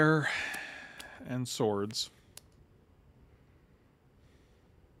up Terror and Swords.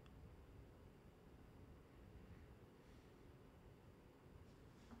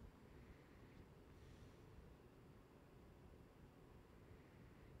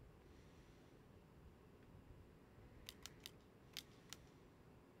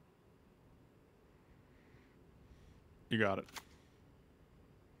 You got it.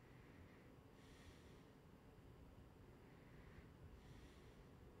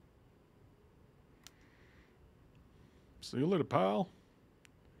 See you later, pal.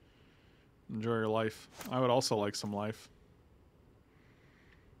 Enjoy your life. I would also like some life.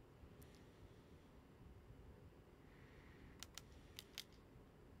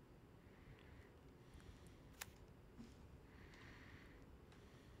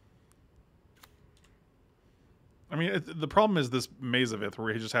 I mean, the problem is this Maze of Ith,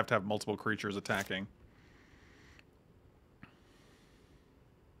 where you just have to have multiple creatures attacking.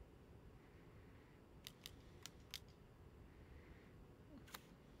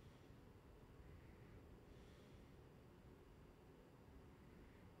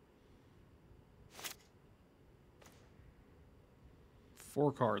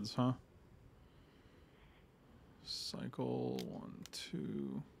 Four cards, huh? Cycle 1,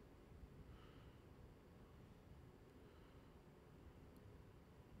 2...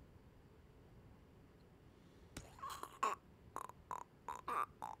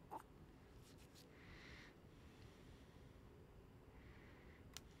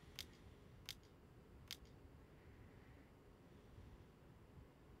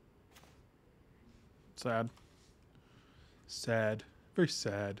 Sad. Sad. Very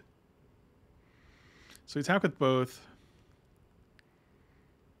sad. So we attack with both.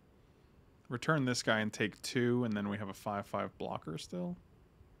 Return this guy and take 2, and then we have a 5/5 blocker still.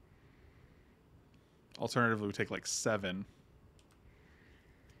 Alternatively, we take like 7.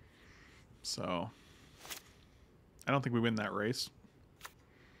 So I don't think we win that race.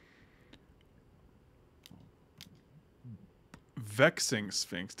 Vexing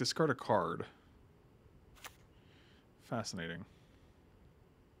Sphinx. Discard a card. Fascinating.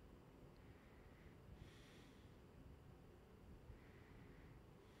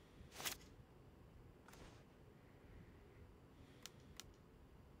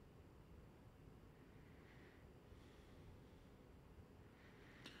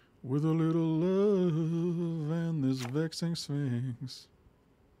 With a little love and this vexing sphinx.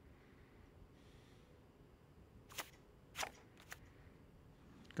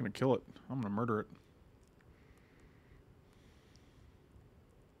 Gonna kill it. I'm gonna murder it.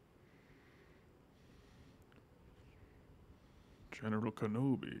 General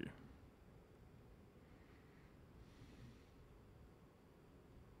Kenobi.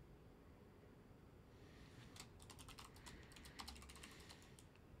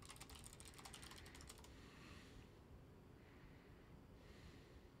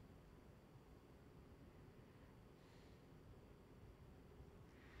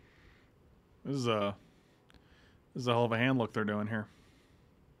 This is a hell of a hand look they're doing here.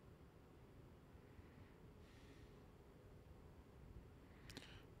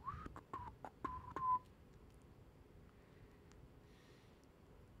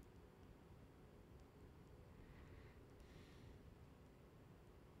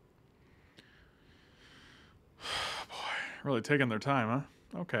 Boy, really taking their time,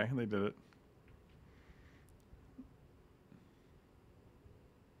 huh? Okay, they did it.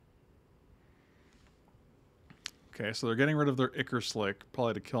 Okay, so they're getting rid of their Icar Slick,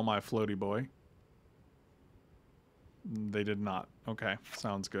 probably to kill my floaty boy. They did not. Okay,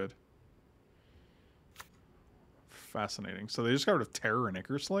 sounds good. Fascinating. So they just got rid of Terror and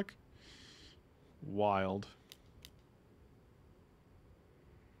Icar Slick? Wild.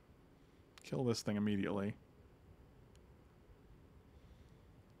 Kill this thing immediately.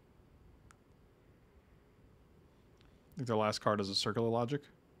 I think their last card is a Circular Logic.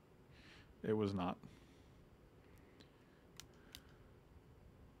 It was not.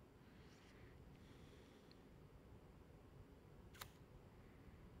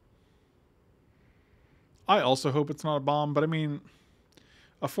 I also hope it's not a bomb, but I mean,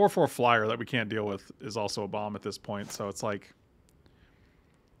 a 4/4 flyer that we can't deal with is also a bomb at this point, so it's like,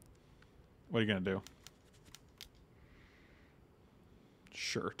 what are you going to do?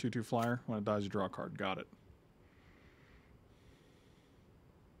 Sure, 2/2 flyer. When it dies, you draw a card. Got it.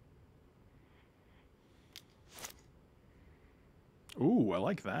 Ooh, I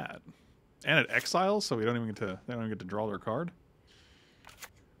like that. And it exiles, so we don't even get to, they don't even get to draw their card.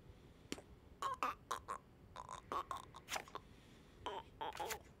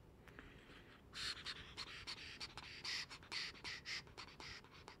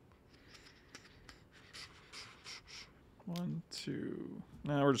 One, two.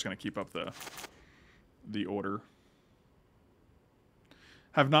 Nah, we're just gonna keep up the order.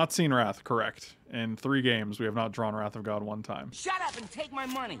 Have not seen Wrath, correct. In 3 games, we have not drawn Wrath of God one time. Shut up and take my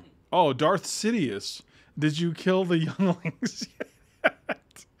money. Oh, Darth Sidious. Did you kill the younglings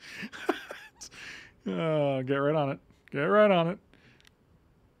yet? Oh, get right on it. Get right on it.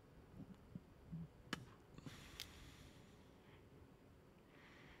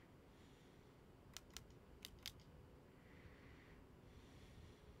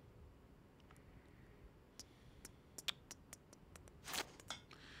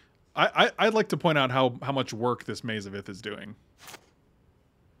 I'd like to point out how much work this Maze of Ith is doing.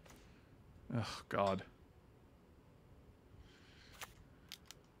 Oh, God.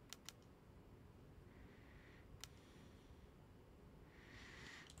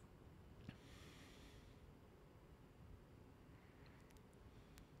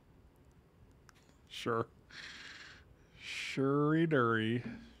 Sure. Sure-y-dury.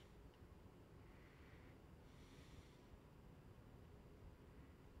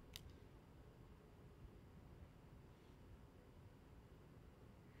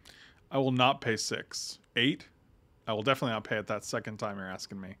 I will not pay 6. 8? I will definitely not pay it that second time you're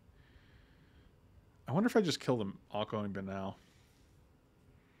asking me. I wonder if I just kill them all going to now.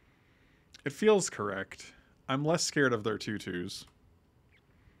 It feels correct. I'm less scared of their 2/2s.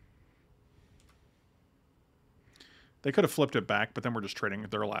 They could have flipped it back, but then we're just trading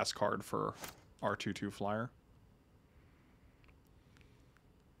their last card for our 2/2 flyer.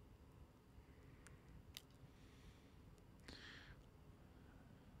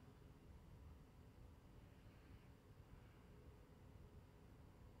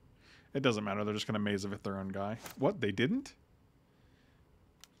 It doesn't matter. They're just going to Maze of Ith their own guy. What? They didn't?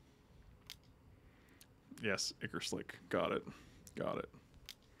 Yes, Icar Slick. Got it. Got it.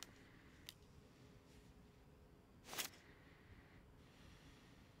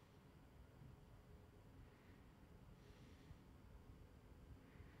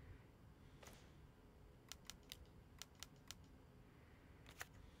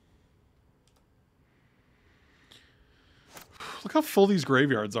 Look how full these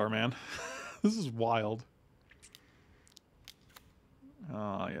graveyards are, man. This is wild.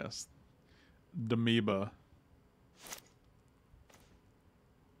 Ah, yes. Damoeba.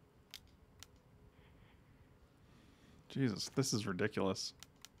 Jesus, this is ridiculous.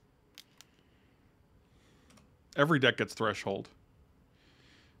 Every deck gets Threshold.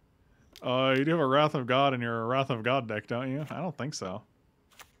 You do have a Wrath of God in your Wrath of God deck, don't you? I don't think so.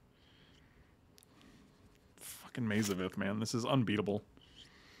 Fucking Maze of Ith, man. This is unbeatable.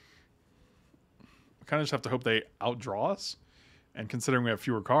 We kind of just have to hope they outdraw us. And considering we have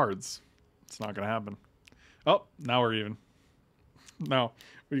fewer cards, it's not going to happen. Oh, now we're even. No,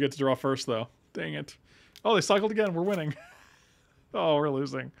 we get to draw first, though. Dang it. Oh, they cycled again. We're winning. Oh, we're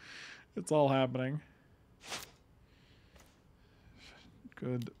losing. It's all happening.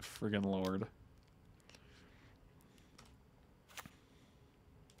 Good friggin' Lord.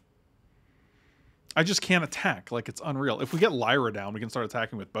 I just can't attack. Like, it's unreal. If we get Lyra down, we can start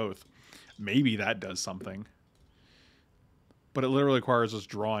attacking with both. Maybe that does something. But it literally requires us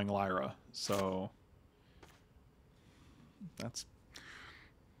drawing Lyra. So that's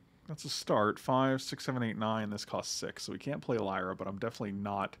a start. 5, 6, 7, 8, 9. This costs 6. So we can't play Lyra, but I'm definitely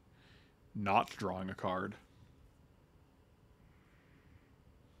not drawing a card.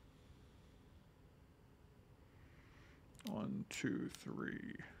 One, 2, 3,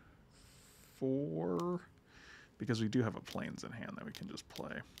 4. Because we do have a plains in hand that we can just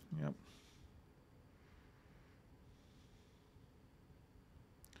play. Yep.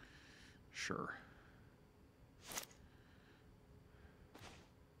 Sure.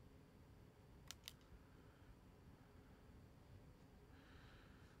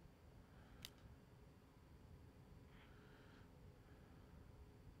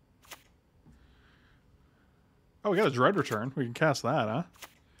 Oh, we got a Dread Return. We can cast that, huh?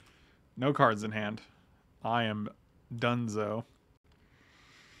 No cards in hand. I am donezo.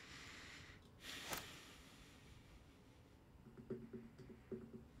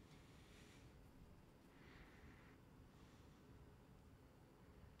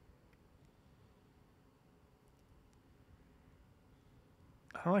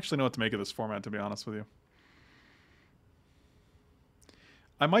 I don't actually know what to make of this format, to be honest with you.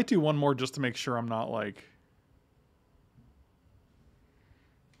 I might do one more just to make sure I'm not like...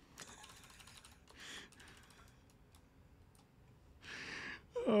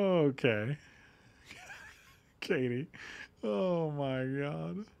 Okay. Katie. Oh my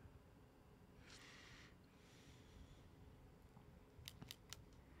god.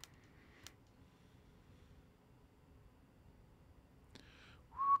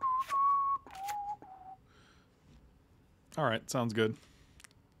 All right, sounds good.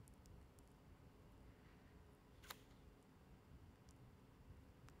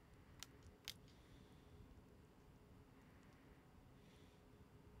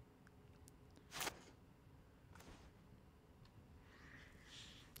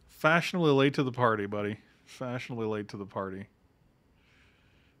 Fashionably late to the party, buddy. Fashionably late to the party.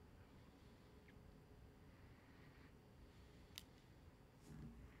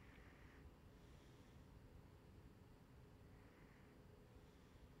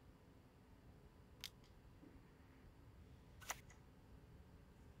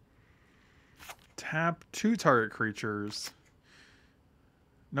 Tap 2 target creatures.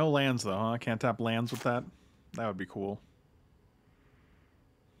 No lands, though, huh? I can't tap lands with that? That would be cool.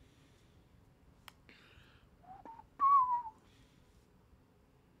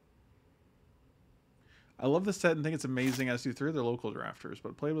 I love this set and think it's amazing, as do 3 other local drafters,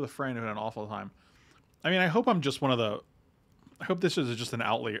 but played with a friend who had an awful time. I mean, I hope I'm just one of the... I hope this is just an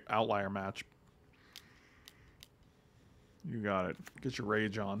outlier match. You got it. Get your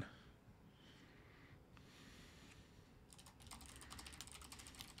rage on.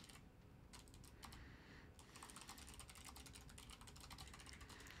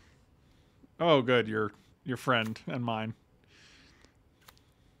 Oh, good. Your friend and mine.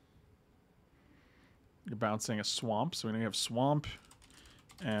 You're bouncing a swamp, so we have swamp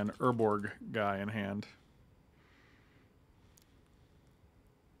and Urborg guy in hand.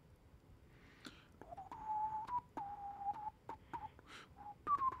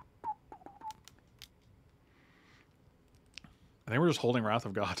 I think we're just holding Wrath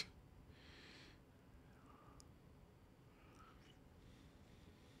of God.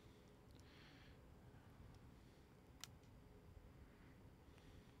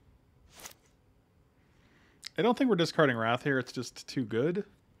 I don't think we're discarding Wrath here. It's just too good.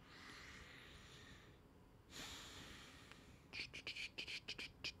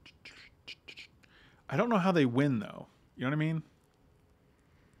 I don't know how they win, though. You know what I mean?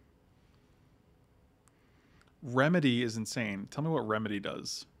 Remedy is insane. Tell me what Remedy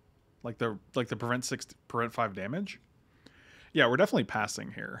does. Like the prevent 5 damage? Yeah, we're definitely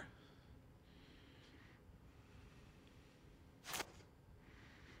passing here.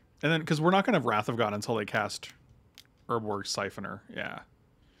 And then, because we're not going to have Wrath of God until they cast Urborg Siphoner. Yeah.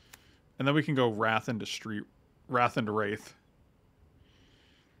 And then we can go Wrath into Wraith.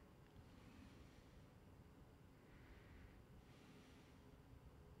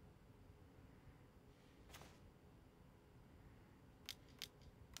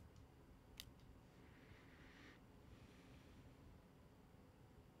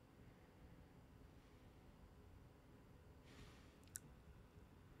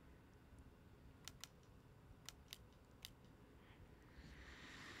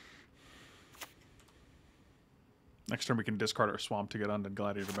 Next turn we can discard our swamp to get Undead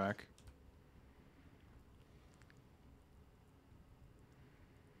Gladiator back.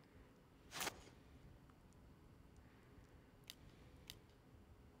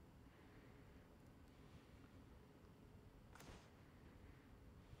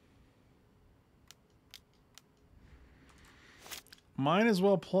 Might as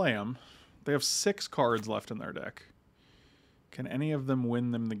well play them. They have 6 cards left in their deck. Can any of them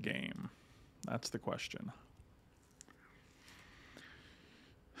win them the game? That's the question.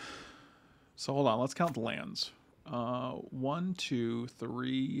 So hold on, let's count the lands. 1, 2,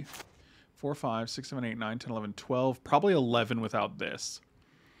 3, 4, 5, 6, 7, 8, 9, 10, 11, 12. Probably 11 without this.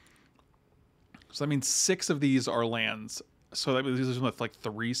 So that means 6 of these are lands. So that means these are with like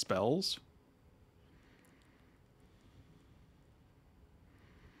 3 spells.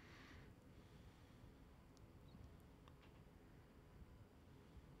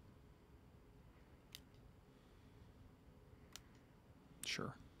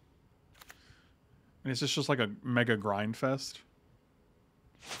 Sure. And is this just like a mega grind fest?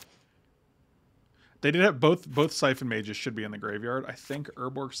 They did have both Siphon Mages should be in the graveyard. I think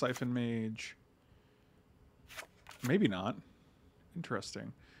Urborg Siphon Mage. Maybe not.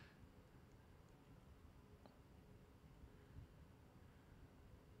 Interesting.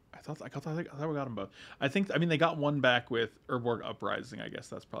 I thought we got them both. I mean they got one back with Urborg Uprising. I guess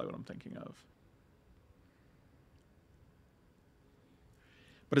that's probably what I'm thinking of.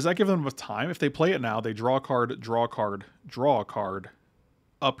 But does that give them enough time? If they play it now, they draw a card, draw a card, draw a card,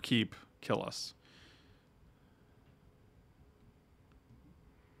 upkeep, kill us.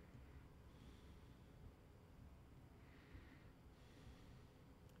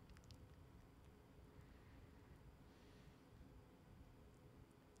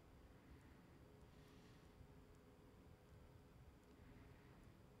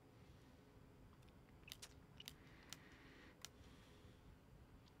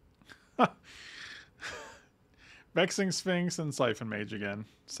 Vexing Sphinx and Siphon Mage again.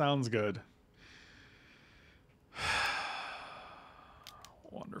 Sounds good.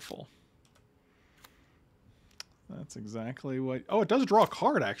 Wonderful. That's exactly what... Oh, it does draw a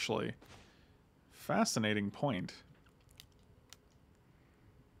card, actually. Fascinating point.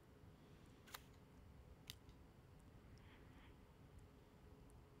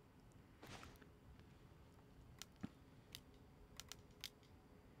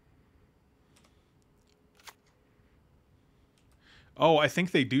 Oh, I think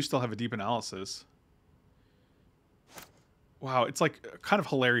they do still have a deep analysis. Wow, it's like kind of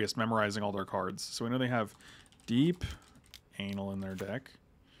hilarious memorizing all their cards. So we know they have deep anal in their deck.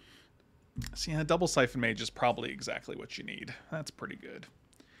 See, a double Siphon Mage is probably exactly what you need. That's pretty good.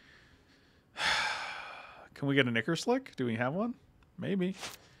 Can we get a Knicker Slick? Do we have one? Maybe.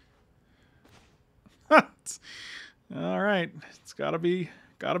 All right, it's gotta be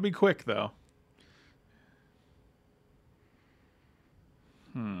quick though.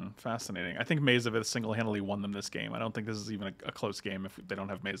 Fascinating. I think Maze of Ith single-handedly won them this game. I don't think this is even a close game if they don't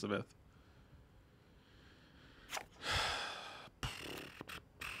have Maze of Ith.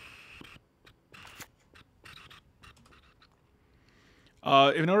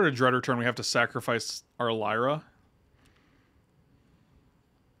 In order to dread return, we have to sacrifice our Lyra.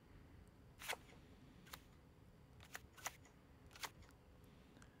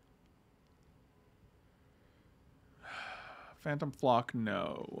 Phantom Flock,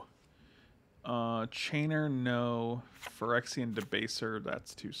 no. Chainer, no. Phyrexian Debaser,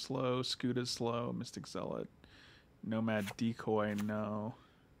 that's too slow. Scuta's slow. Mystic Zealot. Nomad Decoy, no.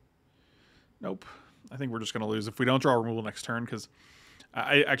 Nope. I think we're just going to lose if we don't draw removal next turn, because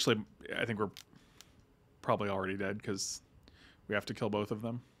I think we're probably already dead, because we have to kill both of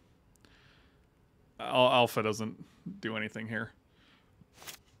them. Alpha doesn't do anything here.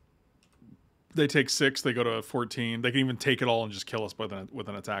 They take 6, they go to 14. They can even take it all and just kill us with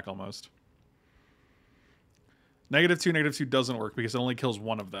an attack almost. -2 doesn't work because it only kills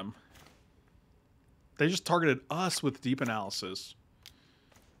one of them. They just targeted us with deep analysis.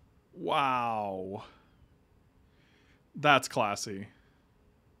 Wow. That's classy.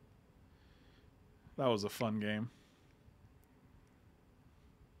 That was a fun game.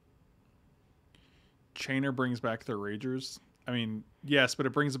 Chainer brings back their Ragers. I mean, yes, but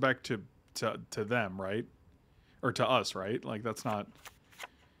it brings it back to them, right? Or to us, right? Like, that's not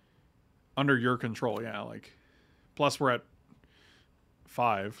under your control. Yeah, like, plus we're at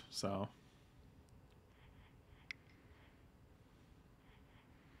 5, so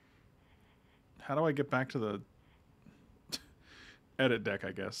how do I get back to the edit deck?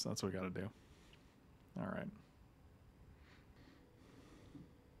 I guess that's what we got to do. All right.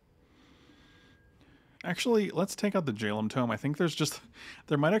 Actually, let's take out the Jalem Tome. I think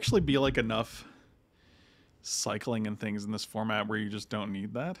there might actually be like enough cycling and things in this format where you just don't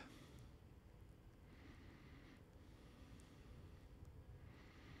need that.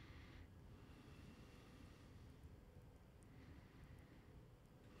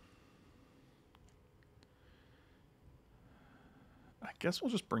 guess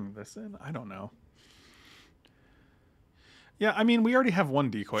we'll just bring this in. I don't know. Yeah, I mean, we already have one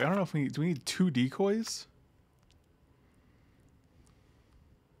decoy. I don't know if do we need 2 decoys?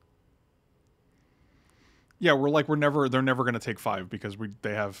 Yeah, they're never going to take 5 because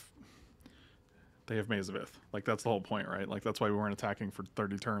they have Maze of Ith. Like, that's the whole point, right? Like, that's why we weren't attacking for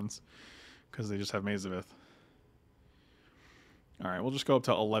 30 turns, because they just have Maze of Ith. All right, we'll just go up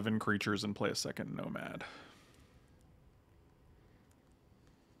to 11 creatures and play a second Nomad.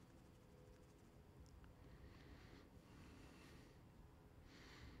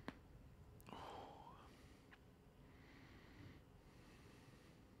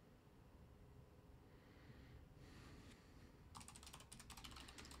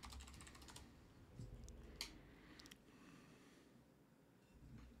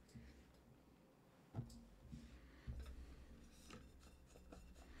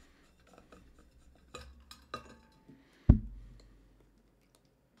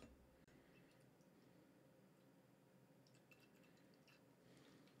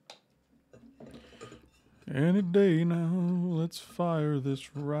 Any day now, let's fire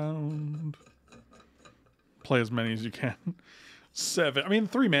this round. Play as many as you can. 7. I mean,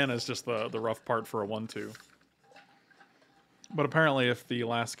 3 mana is just the rough part for a 1/2. But apparently, if the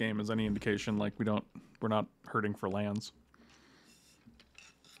last game is any indication, like we're not hurting for lands.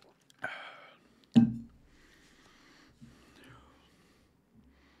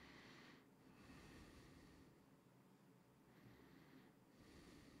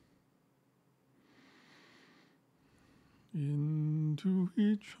 Into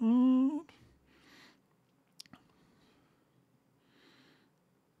each heart.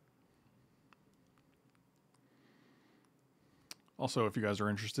 Also, if you guys are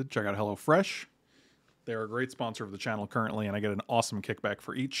interested, check out HelloFresh. They're a great sponsor of the channel currently, and I get an awesome kickback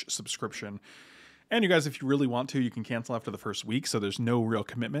for each subscription. And you guys, if you really want to, you can cancel after the first week, so there's no real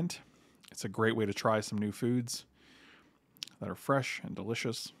commitment. It's a great way to try some new foods that are fresh and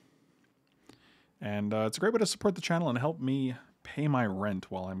delicious. And it's a great way to support the channel and help me pay my rent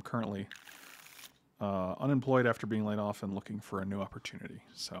while I'm currently unemployed after being laid off and looking for a new opportunity.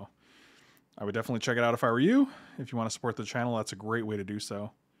 So I would definitely check it out if I were you. If you want to support the channel, that's a great way to do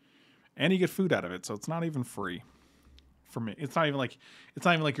so. And you get food out of it, so it's not even free for me. It's not even like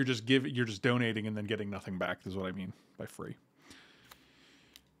you're just donating and then getting nothing back, is what I mean by free.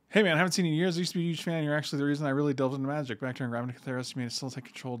 Hey man, I haven't seen you in years. I used to be a huge fan. You're actually the reason I really delved into Magic. Back during Ravnica, there estimated Sultai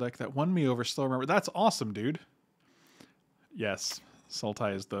control deck that won me over. Still remember. That's awesome, dude. Yes,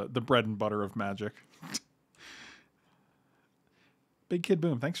 Sultai is the bread and butter of Magic. Big Kid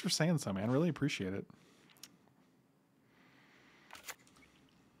Boom, thanks for saying so, man. Really appreciate it.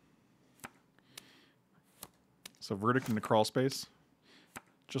 So Verdict into crawl space,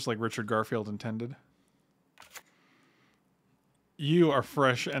 just like Richard Garfield intended. You are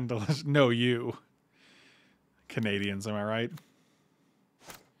fresh and delicious. No, you. Canadians, am I right?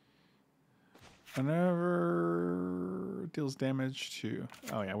 Whenever deals damage to...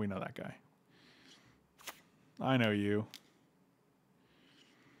 Oh, yeah, we know that guy. I know you.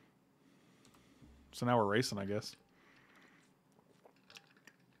 So now we're racing, I guess.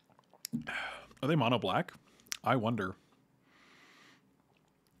 Are they mono black? I wonder.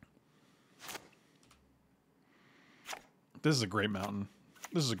 This is a great mountain.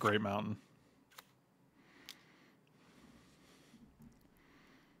 This is a great mountain.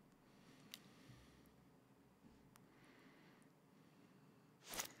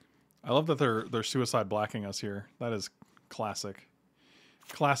 I love that they're suicide blacking us here. That is classic.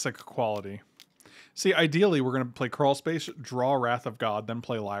 Classic quality. See, ideally, we're going to play Crawl Space, draw Wrath of God, then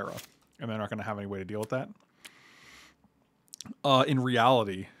play Lyra. And they're not going to have any way to deal with that. In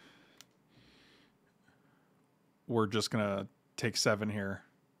reality, we're just going to take 7 here.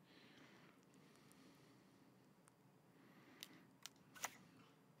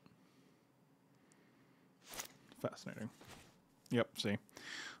 Fascinating. Yep, see.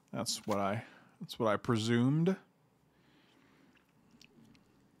 That's what I presumed.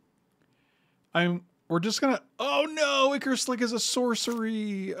 We're just gonna... Oh no! Icarus Slick is a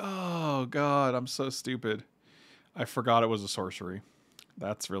sorcery! Oh god, I'm so stupid. I forgot it was a sorcery.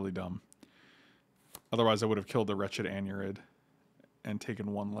 That's really dumb. Otherwise I would have killed the Wretched Anurid and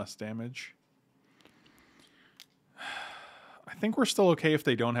taken 1 less damage. I think we're still okay if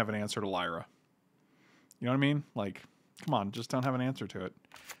they don't have an answer to Lyra. You know what I mean? Like, come on, just don't have an answer to it.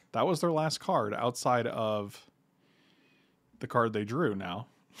 That was their last card outside of the card they drew now.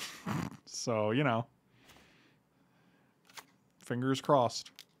 So, you know. Fingers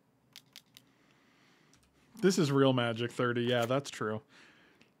crossed. This is real Magic 30. Yeah, that's true.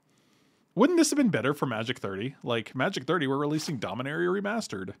 Wouldn't this have been better for Magic 30? Like, Magic 30, we're releasing Dominaria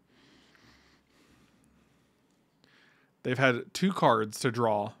Remastered. They've had 2 cards to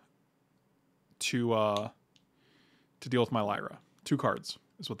draw to deal with my Lyra. 2 cards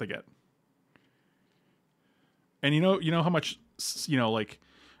is what they get. And you know how much, like,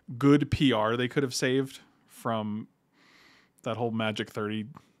 good PR they could have saved from that whole Magic 30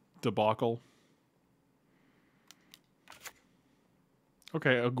 debacle?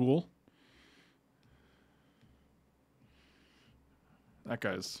 Okay, a ghoul. That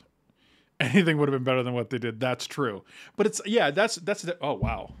guy's... Anything would have been better than what they did. That's true. But it's... Yeah, that's oh,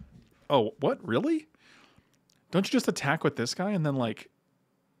 wow. Oh, what? Really? Don't you just attack with this guy and then, like,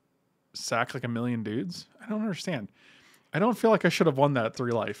 sack, like, a million dudes? I don't understand. I don't feel like I should have won that at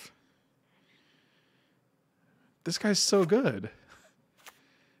 3 life. This guy's so good.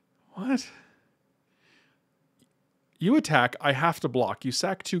 What? You attack, I have to block. You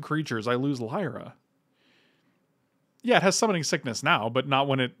sack 2 creatures, I lose Lyra. Yeah, it has summoning sickness now, but not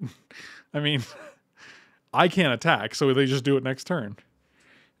when it... I mean, I can't attack, so they just do it next turn.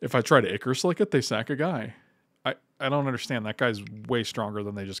 If I try to Icarus Slick it, they sack a guy. I don't understand. That guy's way stronger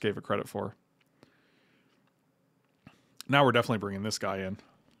than they just gave it credit for. Now we're definitely bringing this guy in.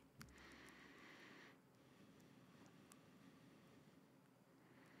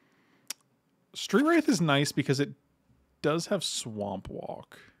 Street Wraith is nice because it does have Swamp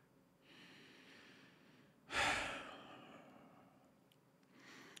Walk.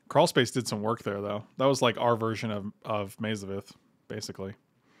 Crawlspace did some work there, though. That was like our version of Mazavith, basically.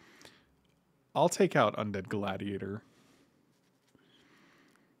 I'll take out Undead Gladiator.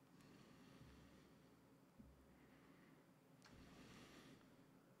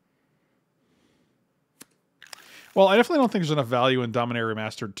 Well, I definitely don't think there's enough value in Dominaria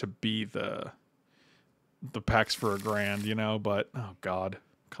Remastered to be the packs for $1,000, you know, but oh god,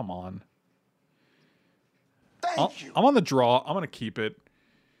 come on. Thank you. I'm on the draw. I'm going to keep it.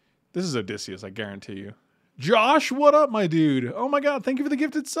 This is Odysseus, I guarantee you. Josh, what up, my dude? Oh my god, thank you for the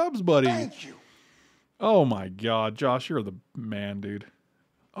gifted subs, buddy. Thank you. Oh my god, Josh, you're the man, dude.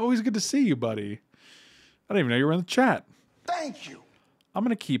 Always good to see you, buddy. I didn't even know you were in the chat. Thank you. I'm going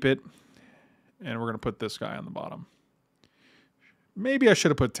to keep it, and we're going to put this guy on the bottom. Maybe I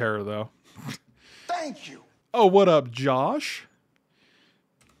should have put Terra, though. Thank you. Oh, what up, Josh?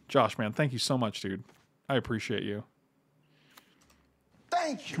 Josh, man, thank you so much, dude. I appreciate you.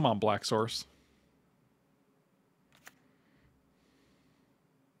 Thank you. Come on, Black Source.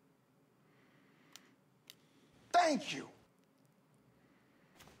 Thank you.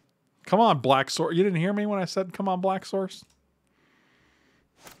 Come on, Black Source. You didn't hear me when I said, come on, Black Source?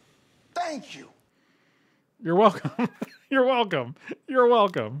 Thank you. You're welcome. You're welcome. You're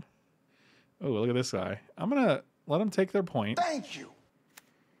welcome. Oh, look at this guy. I'm going to let them take their point. Thank you.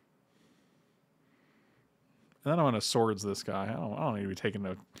 And then I'm going to swords this guy. I don't need to be taking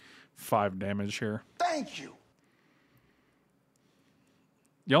the 5 damage here. Thank you.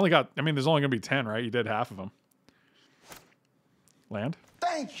 You only got, I mean, there's only going to be 10, right? You did half of them. Land?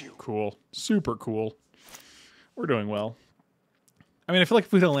 Thank you. Cool. Super cool. We're doing well. I mean, I feel like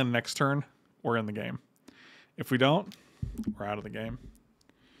if we don't land next turn, we're in the game. If we don't, we're out of the game.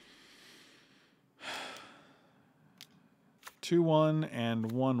 2-1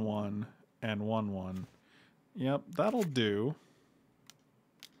 and 1-1 and 1-1. Yep, that'll do.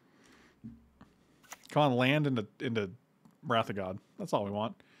 Come on, land into Wrath of God. That's all we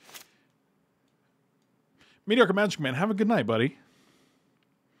want. Mediocre Magic Man, have a good night, buddy.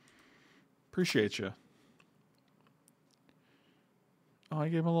 Appreciate you. Oh, I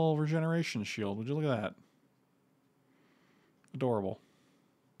gave him a little regeneration shield. Would you look at that? Adorable.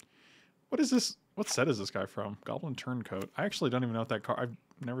 What is this? What set is this guy from? Goblin Turncoat. I actually don't even know what that card...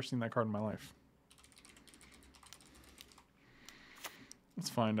 I've never seen that card in my life. Let's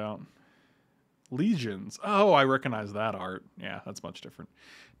find out. Legions. Oh, I recognize that art. Yeah, that's much different.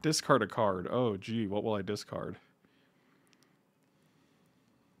 Discard a card. Oh, gee, what will I discard?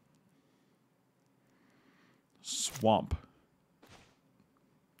 Swamp.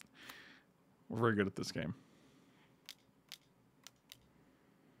 We're very good at this game.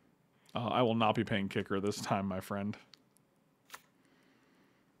 I will not be paying kicker this time, my friend.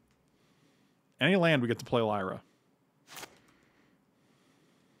 Any land, we get to play Lyra.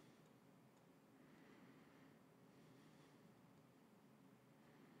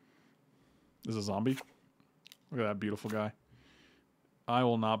 This is a zombie. Look at that beautiful guy. I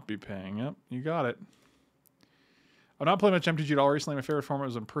will not be paying. Yep, you got it. I've not played much MTG at all recently. My favorite format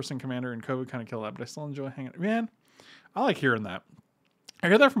was in-person commander, and COVID kind of killed that, but I still enjoy hanging out. Man, I like hearing that. I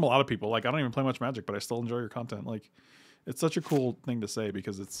hear that from a lot of people. Like, I don't even play much Magic, but I still enjoy your content. Like, it's such a cool thing to say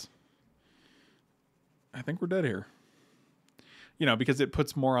because it's I think we're dead here. You know, because it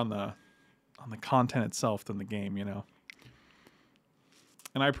puts more on the content itself than the game, you know.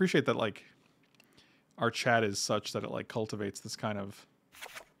 And I appreciate that, like, our chat is such that it, like, cultivates this kind of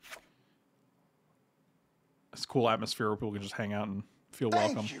this cool atmosphere where people can just hang out and feel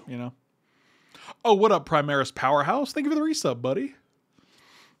welcome, you know. Oh, what up, Primaris Powerhouse? Thank you for the resub, buddy.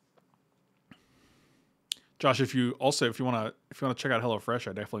 Josh, if you want to check out HelloFresh,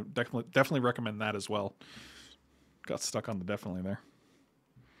 I definitely recommend that as well. Got stuck on the definitely there.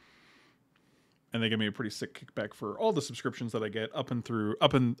 And they give me a pretty sick kickback for all the subscriptions that I get up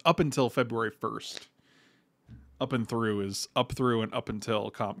until February 1st. Up and through is up through and up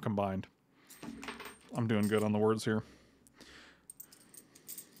until combined. I'm doing good on the words here.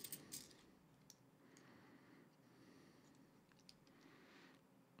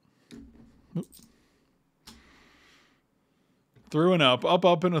 Oop. Through and up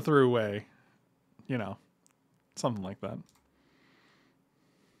and a through way. You know, something like that.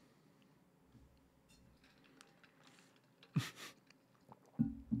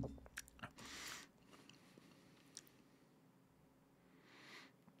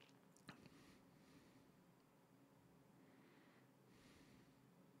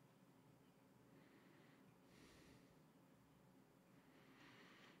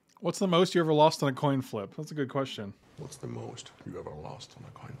 What's the most you ever lost on a coin flip? That's a good question. What's the most you ever lost on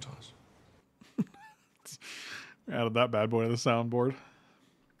a coin toss? Added that bad boy to the soundboard.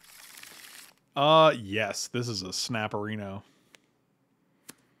 Yes, this is a snapperino.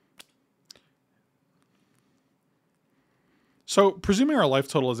 So, presuming our life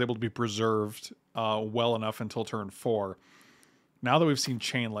total is able to be preserved well enough until turn 4, now that we've seen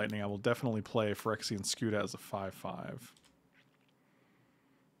Chain Lightning, I will definitely play Phyrexian Scuda as a 5/5.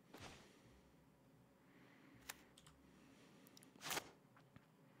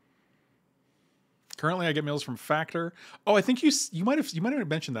 Currently, I get meals from Factor. Oh, I think you might have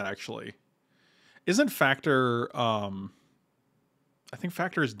mentioned that actually. Isn't Factor? I think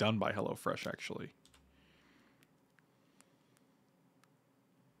Factor is done by HelloFresh actually.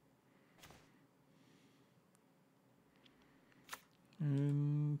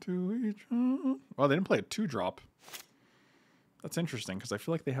 Into each. Oh, they didn't play a 2-drop. That's interesting because I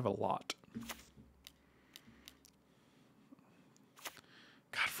feel like they have a lot.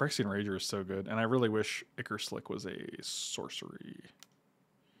 God, Phyrexian Rager is so good, and I really wish Ichor Slick was a sorcery.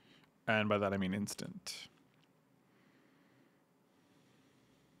 And by that I mean instant.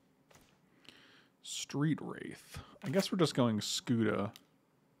 Street Wraith. I guess we're just going Scuda.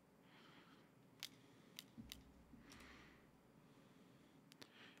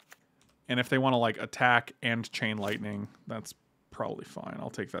 And if they want to like attack and Chain Lightning, that's probably fine. I'll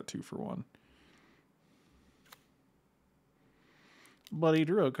take that 2 for 1. But he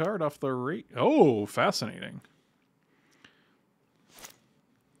drew a card off the rate. Oh, fascinating.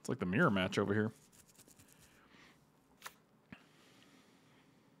 It's like the mirror match over here.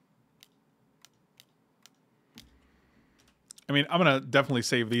 I mean, I'm going to definitely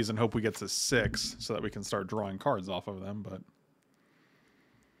save these and hope we get to 6 so that we can start drawing cards off of them, but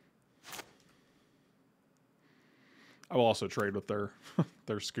I will also trade with their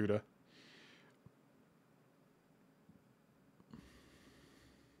their Scuda.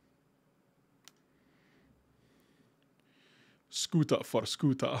 Scuta for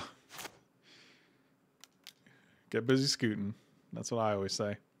Scuta. Get busy scooting. That's what I always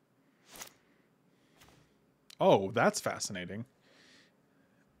say. Oh, that's fascinating.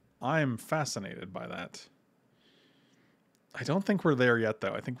 I'm fascinated by that. I don't think we're there yet,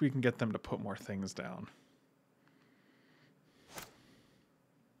 though. I think we can get them to put more things down.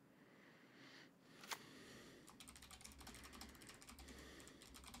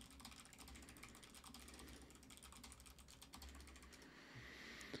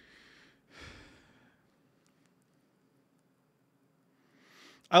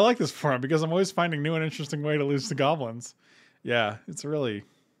 I like this format because I'm always finding new and interesting way to lose to goblins. Yeah, it's got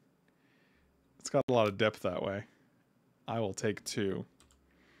a lot of depth that way. I will take 2.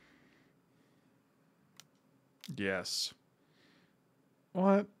 Yes.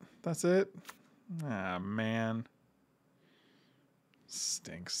 What? That's it? Ah, man.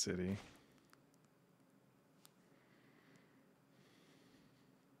 Stink City.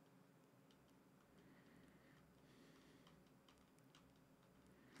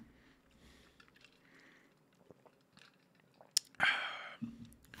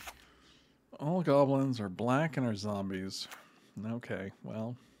 All goblins are black and are zombies. Okay,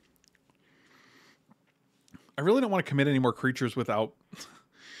 well. I really don't want to commit any more creatures without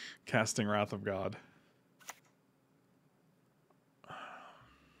casting Wrath of God.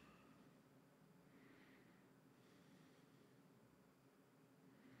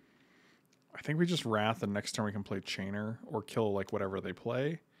 I think we just Wrath, and next turn we can play Chainer or kill like whatever they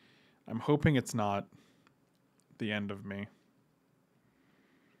play. I'm hoping it's not the end of me.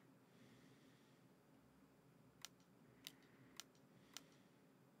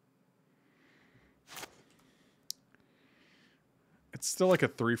 It's still like a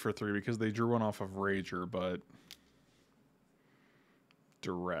 3 for 3 because they drew one off of Rager, but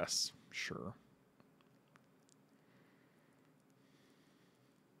Duress, sure.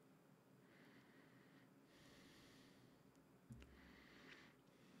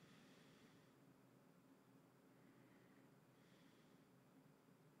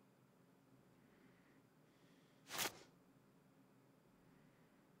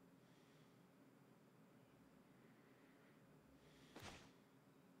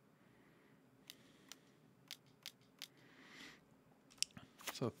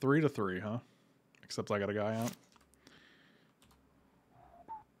 So 3 to 3, huh? Except I got a guy out.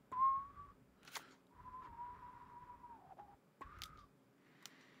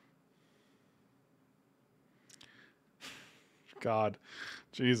 God,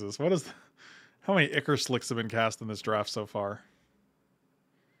 Jesus, what is? How many Icar Slicks have been cast in this draft so far?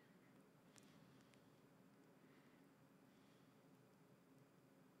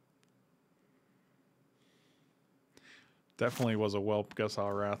 Definitely was a whelp guess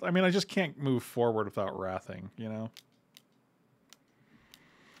I'll Wrath. I mean, I just can't move forward without Wrathing, you know?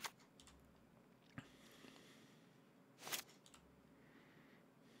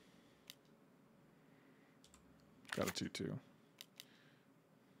 Got a 2/2.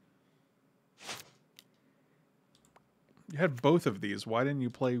 You had both of these. Why didn't you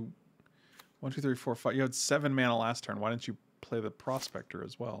play 1, 2, 3, 4, 5? You had 7 mana last turn. Why didn't you play the Prospector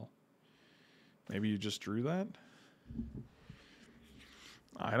as well? Maybe you just drew that?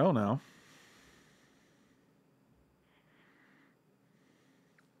 I don't know.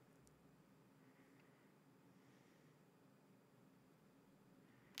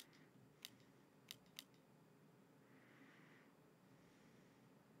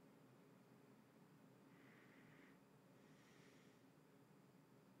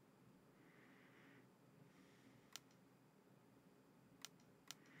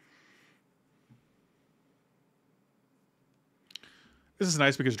 This is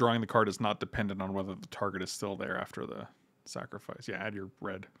nice because drawing the card is not dependent on whether the target is still there after the sacrifice. Yeah, add your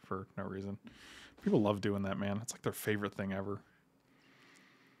red for no reason. People love doing that, man. It's like their favorite thing ever.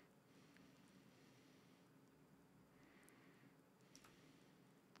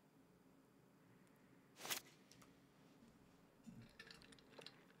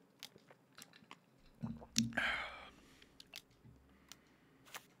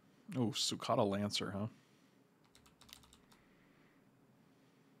 Oh, Sukkata Lancer, huh?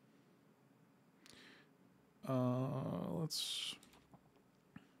 Let's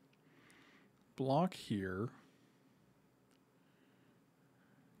block here.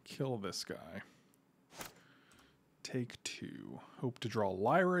 Kill this guy. Take 2. Hope to draw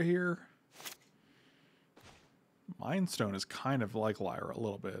Lyra here. Mindstone is kind of like Lyra a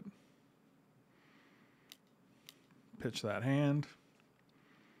little bit. Pitch that hand.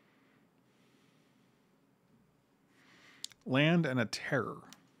 Land and a Terror.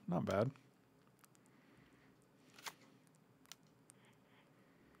 Not bad.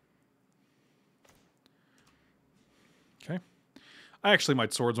 Okay. I actually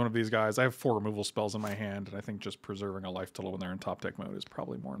might Swords one of these guys. I have 4 removal spells in my hand, and I think just preserving a life total when they're in top deck mode is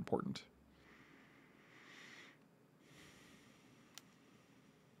probably more important.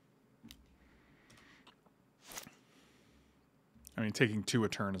 I mean, taking 2 a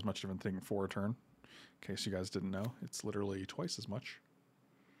turn is much different than taking 4 a turn. In case you guys didn't know, it's literally twice as much.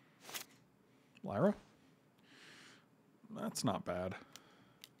 Lyra? That's not bad.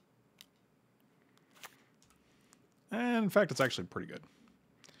 And in fact, it's actually pretty good.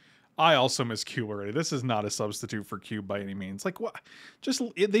 I also miss Cube already. This is not a substitute for Cube by any means. Like, what? Just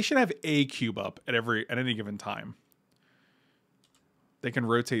they should have a Cube up at any given time. They can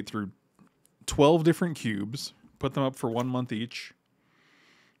rotate through 12 different cubes, put them up for 1 month each.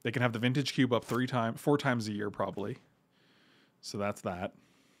 They can have the vintage cube up 4 times a year probably. So that's that.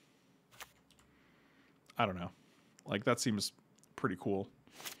 I don't know. Like, that seems pretty cool.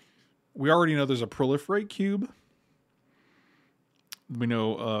 We already know there's a proliferate cube. We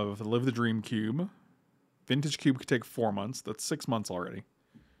know of the Live the Dream cube. Vintage cube could take 4 months. That's 6 months already.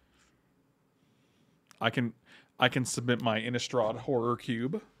 I can submit my Innistrad Horror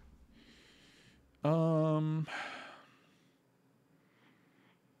cube. I'm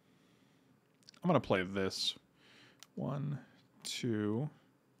gonna play this. 1, 2.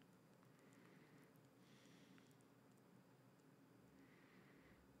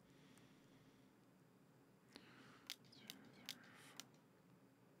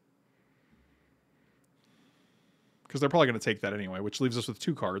 because they're probably going to take that anyway, which leaves us with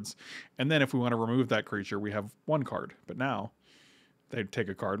 2 cards. And then if we want to remove that creature, we have 1 card. But now they take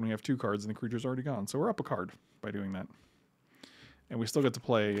a card and we have 2 cards and the creature's already gone. So we're up a card by doing that. And we still get to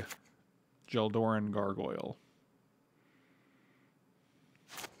play Jeldoran Gargoyle.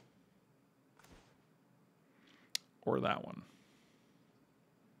 Or that one.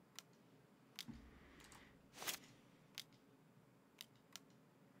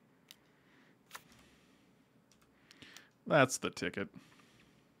 That's the ticket.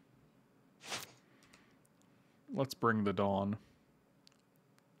 Let's bring the dawn.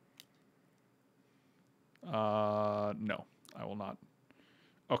 No, I will not.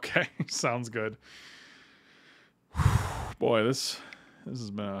 Okay, sounds good. Boy, this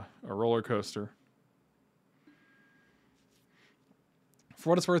has been a roller coaster. For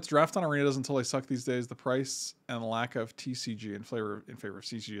what it's worth, draft on Arena doesn't totally suck these days. The price and the lack of TCG in favor of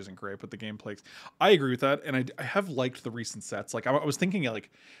CCG isn't great, but the gameplay. I agree with that, and I have liked the recent sets. Like I was thinking, like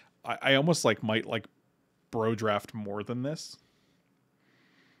I almost like might like bro draft more than this,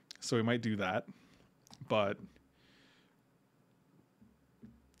 so we might do that. But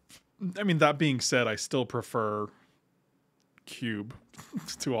I mean, that being said, I still prefer Cube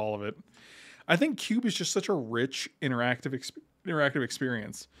to all of it. I think Cube is just such a rich interactive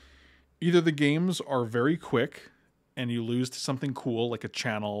experience. Either the games are very quick and you lose to something cool like a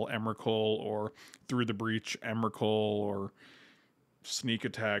Channel Emrakul or Through the Breach Emrakul or Sneak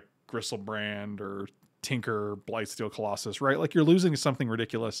Attack Gristlebrand or Tinker Blightsteel Colossus, right? Like you're losing to something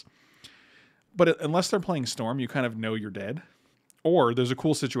ridiculous. But unless they're playing Storm, you kind of know you're dead. Or there's a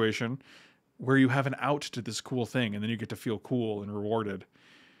cool situation where you have an out to this cool thing and then you get to feel cool and rewarded.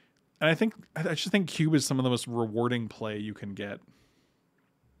 And I just think Cube is some of the most rewarding play you can get.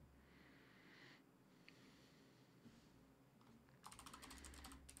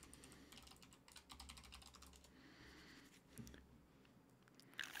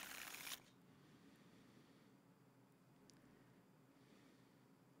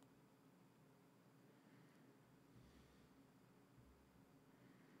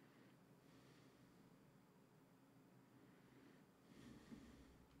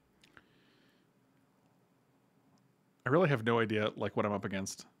 I really have no idea like what I'm up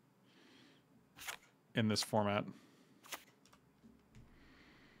against in this format.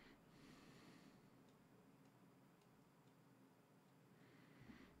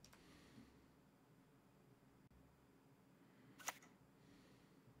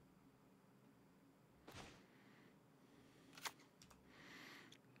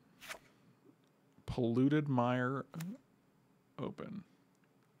 Polluted Mire open.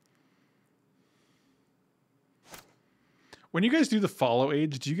 When you guys do the follow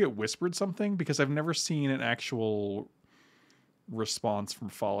age, do you get whispered something? Because I've never seen an actual response from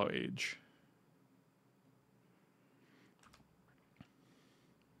follow age.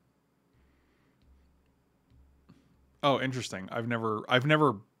 Oh, interesting. I've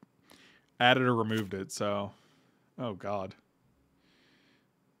never added or removed it, so oh god.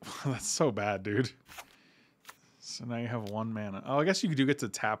 That's so bad, dude. So now you have 1 mana. Oh, I guess you do get to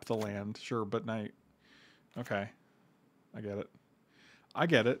tap the land, sure, but now okay. I get it. I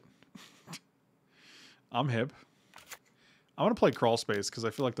get it. I'm hip. I'm going to play Crawl Space because I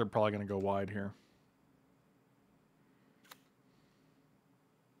feel like they're probably going to go wide here.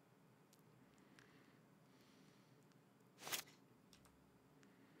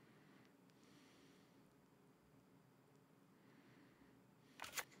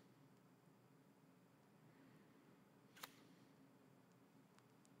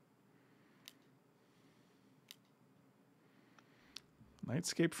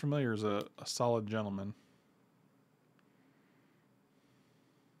 Nightscape Familiar is a solid gentleman.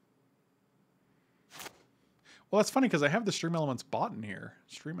 Well, that's funny because I have the Stream Elements bot in here.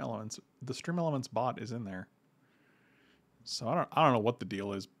 The Stream Elements bot is in there. So I don't know what the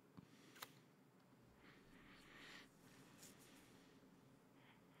deal is.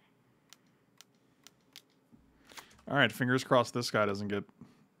 All right, fingers crossed this guy doesn't get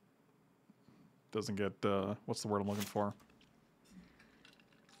what's the word I'm looking for?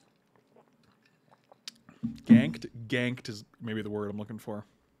 Ganked? Ganked is maybe the word I'm looking for.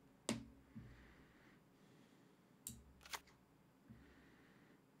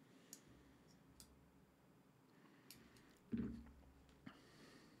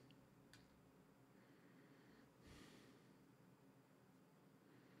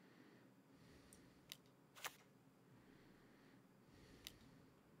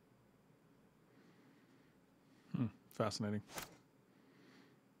 Fascinating.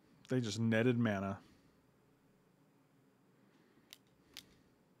 They just netted mana.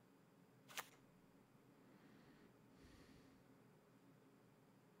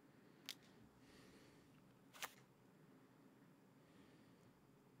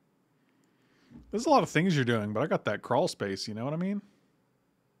 There's a lot of things you're doing, but I got that crawl space, you know what I mean?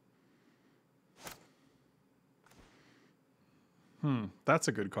 That's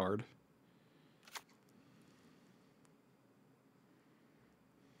a good card.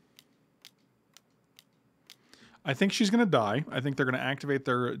 I think she's going to die. I think they're going to activate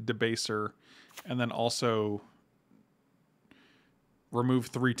their debaser and then also remove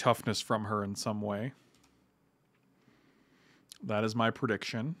 3 toughness from her in some way. That is my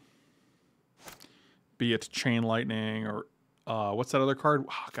prediction. Be it Chain Lightning or what's that other card?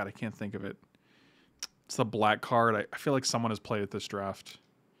 Oh, God, I can't think of it. It's the black card. I feel like someone has played it this draft.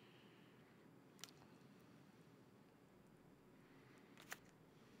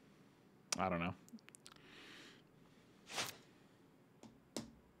 I don't know.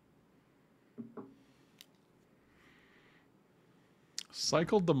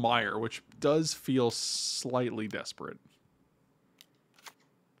 Cycled the Mire, which does feel slightly desperate.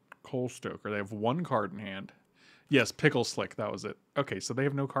 Cole Stoker. They have 1 card in hand. Yes, Pickle Slick. That was it. Okay, so they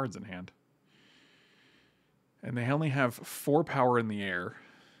have no cards in hand. And they only have 4 power in the air.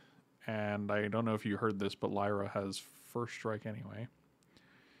 And I don't know if you heard this, but Lyra has first strike anyway.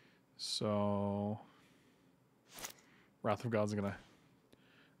 So Wrath of God's gonna...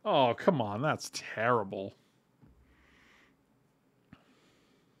 Oh, come on. That's terrible.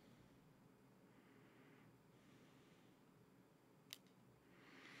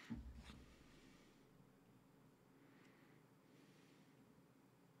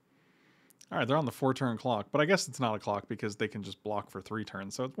 All right, they're on the 4-turn clock, but I guess it's not a clock because they can just block for 3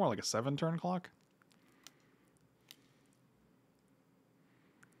 turns, so it's more like a 7-turn clock.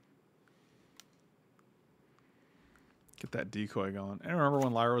 Get that decoy going. I remember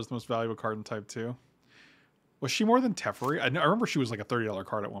when Lyra was the most valuable card in Type 2. Was she more than Teferi? I remember she was like a $30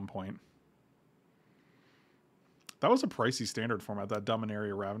 card at one point. That was a pricey standard format, that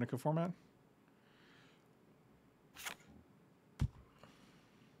Dominaria Remastered format.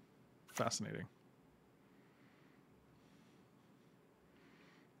 Fascinating.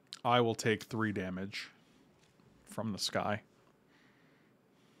 I will take 3 damage from the sky.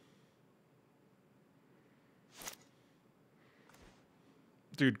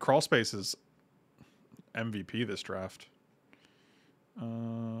 Dude, Crawl Space is MVP this draft.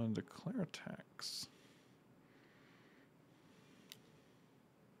 Declare attacks.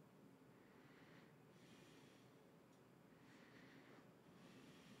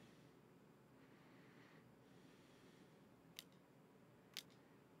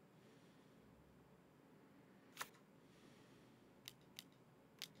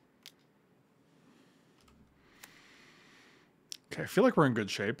 Okay, I feel like we're in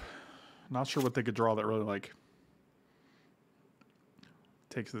good shape. Not sure what they could draw that really, like,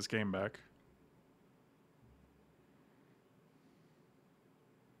 takes this game back.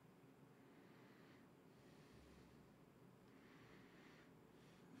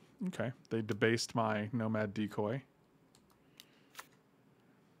 Okay, they debased my Nomad Decoy.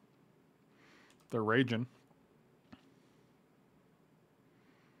 They're raging.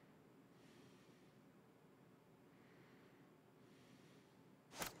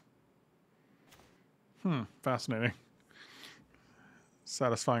 Fascinating.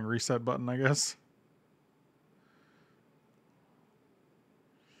 Satisfying reset button, I guess.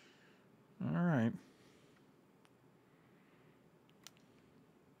 All right.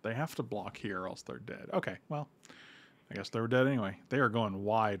 They have to block here or else they're dead. Okay, well, I guess they were dead anyway. They are going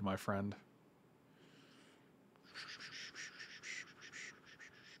wide, my friend.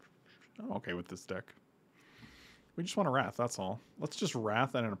 I'm okay with this deck. We just want a Wrath, that's all. Let's just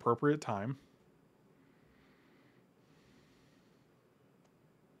Wrath at an appropriate time.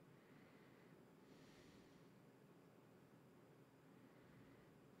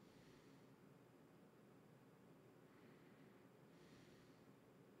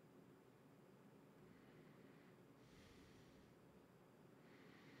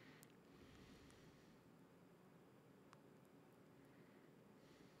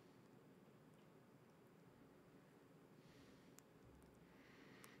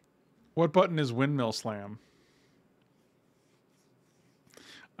 What button is Windmill Slam?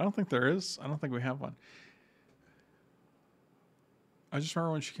 I don't think there is. I don't think we have one. I just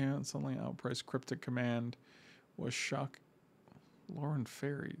remember when she came out and suddenly outpriced Cryptic Command was shock. Lauren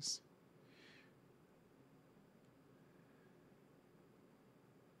Fairies.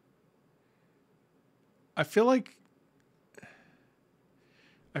 I feel like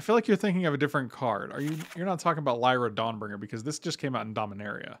you're thinking of a different card. You're not talking about Lyra Dawnbringer because this just came out in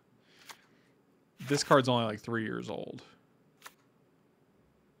Dominaria. This card's only like 3 years old.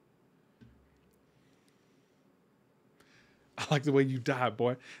 I like the way you die,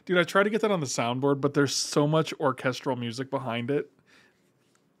 boy. Dude, I tried to get that on the soundboard, but there's so much orchestral music behind it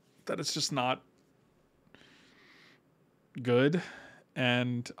that it's just not good.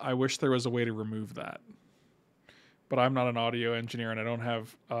 And I wish there was a way to remove that. But I'm not an audio engineer and I don't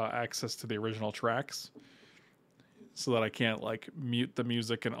have access to the original tracks. So that I can't like mute the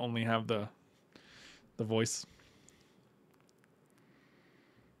music and only have the voice.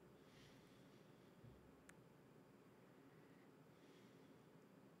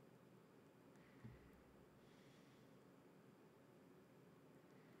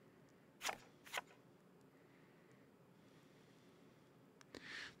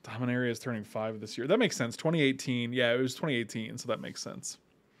 Dominaria is turning 5 this year. That makes sense. 2018. Yeah, it was 2018, so that makes sense.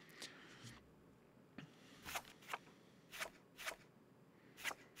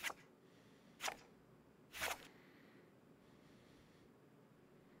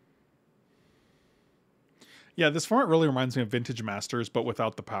 Yeah, this format really reminds me of Vintage Masters, but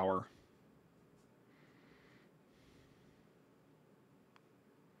without the power.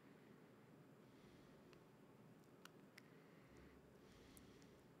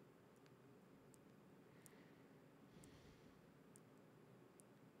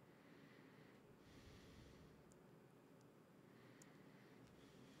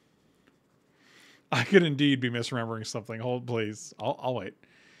 I could indeed be misremembering something. Hold, please. I'll wait.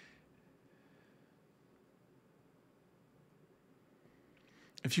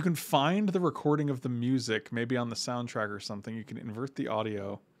 If you can find the recording of the music, maybe on the soundtrack or something, you can invert the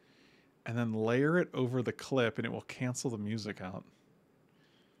audio and then layer it over the clip and it will cancel the music out.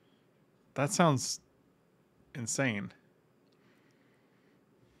 That sounds insane.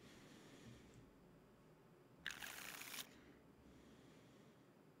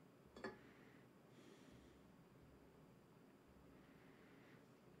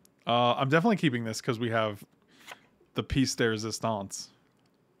 I'm definitely keeping this because we have the piece de resistance.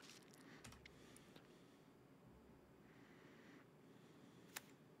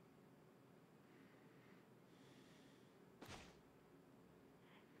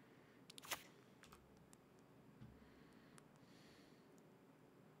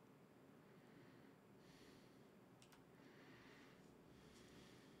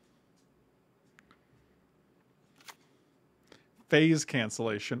 Phase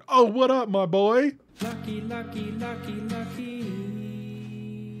cancellation. Oh, what up, my boy? Lucky, lucky, lucky, lucky.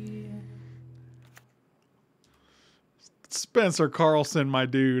 Spencer Carlson, my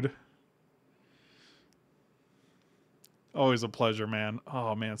dude. Always a pleasure, man.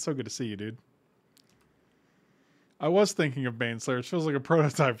 Oh, man, so good to see you, dude. I was thinking of Baneslayer. It feels like a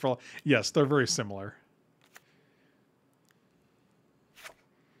prototype for... Yes, they're very similar.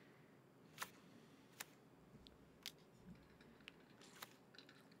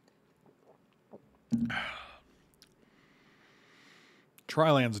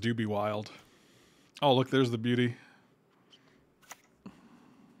 Trilands do be wild. Oh, look, there's the beauty.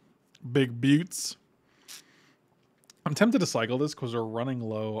 Big buttes. I'm tempted to cycle this because we're running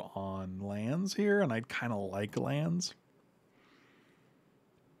low on lands here, and I kind of like lands.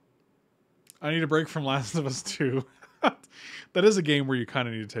 I need a break from Last of Us 2. That is a game where you kind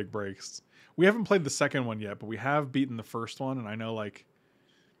of need to take breaks. We haven't played the second one yet, but we have beaten the first one, and I know, like...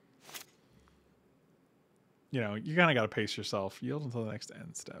 You know, you kind of got to pace yourself. Yield until the next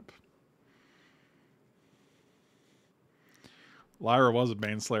end step. Lyra was a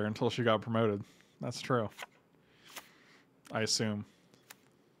Baneslayer until she got promoted. That's true. I assume.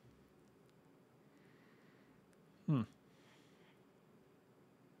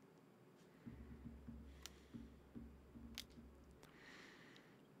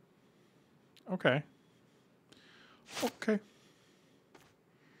 Okay. Okay.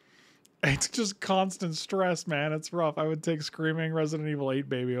 It's just constant stress, man. It's rough. I would take Screaming Resident Evil 8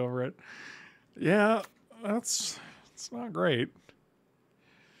 baby over it. Yeah, it's not great.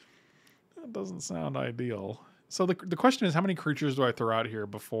 That doesn't sound ideal. So the question is, how many creatures do I throw out here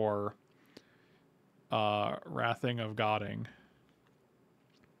before Wrathing of Godding?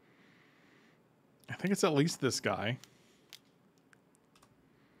 I think it's at least this guy.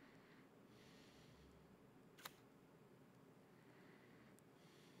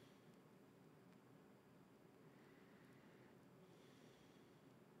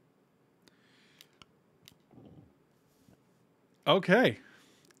 Okay.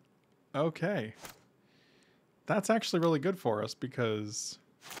 Okay. That's actually really good for us because,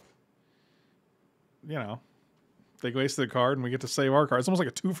 you know, they wasted a card and we get to save our card. It's almost like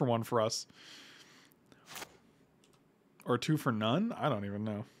a 2-for-1 for us. Or 2 for none? I don't even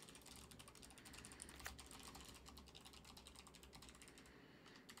know.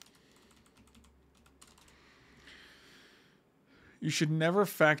 You should never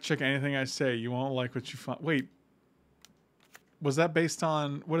fact check anything I say. You won't like what you find. Wait. Was that based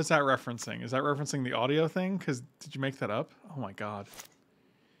on... What is that referencing? Is that referencing the audio thing? Because did you make that up? Oh my god.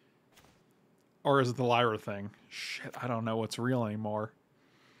 Or is it the Lyra thing? Shit, I don't know what's real anymore.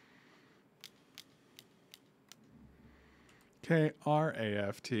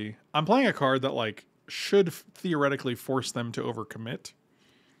 K-R-A-F-T. I'm playing a card that, like, should theoretically force them to overcommit.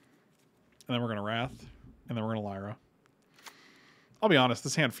 And then we're going to Wrath. And then we're going to Lyra. I'll be honest,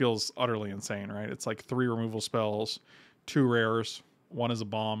 this hand feels utterly insane, right? It's like 3 removal spells, 2 rares, 1 is a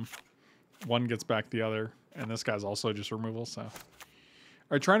bomb, 1 gets back the other, and this guy's also just removal, so.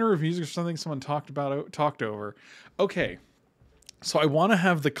 Are you trying to review music or something someone talked over? Okay, so I want to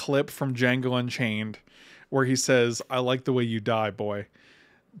have the clip from Django Unchained where he says, "I like the way you die, boy."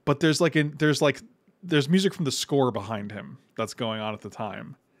 But there's music from the score behind him that's going on at the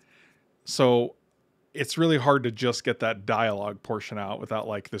time. So it's really hard to just get that dialogue portion out without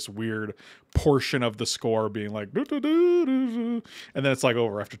like this weird portion of the score being like, doo, doo, doo, doo, doo, and then it's like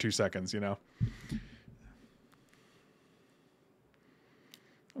over after 2 seconds, you know?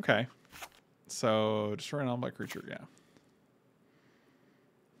 Okay. So destroy an unblocked creature, yeah.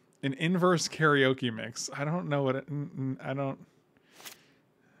 An inverse karaoke mix. I don't know what I don't...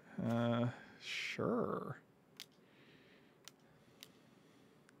 Sure.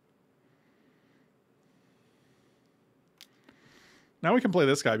 Now we can play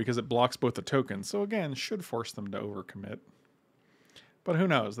this guy because it blocks both the tokens. So again, should force them to overcommit. But who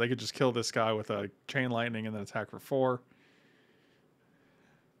knows? They could just kill this guy with a chain lightning and then attack for 4.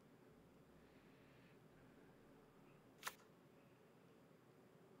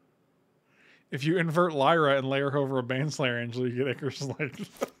 If you invert Lyra and layer her over a Baneslayer Angel, you get Icarus Light.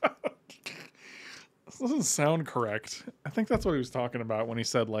 This doesn't sound correct. I think that's what he was talking about when he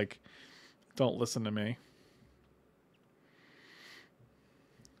said, like, don't listen to me.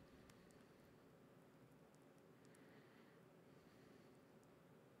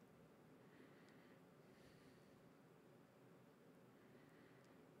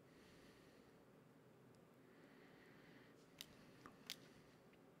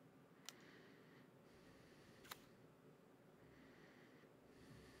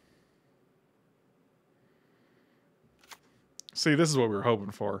 See, this is what we were hoping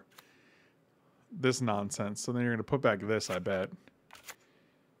for. This nonsense. So then you're going to put back this, I bet.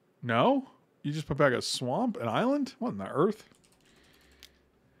 No? You just put back a swamp? An island? What in the earth?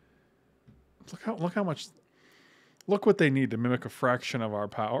 Look how much... Look what they need to mimic a fraction of our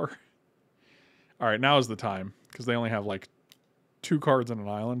power. Alright, now is the time. Because they only have, like, 2 cards in an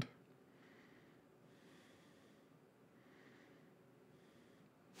island.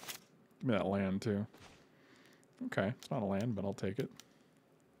 Give me that land, too. Okay, it's not a land, but I'll take it.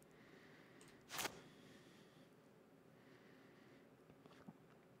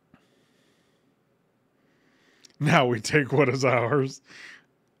 Now we take what is ours.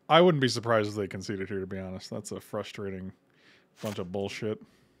 I wouldn't be surprised if they conceded here, to be honest. That's a frustrating bunch of bullshit.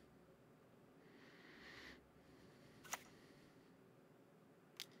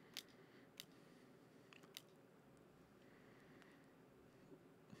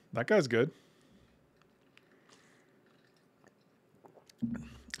 That guy's good.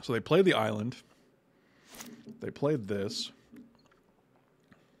 So they played the island. They played this.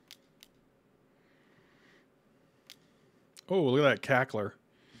 Oh, look at that cackler.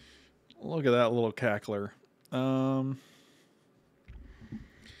 Look at that little cackler.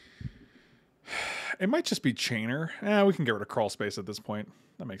 It might just be Chainer. We can get rid of Crawl Space at this point.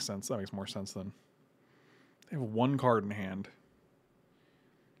 That makes sense. That makes more sense then. They have 1 card in hand.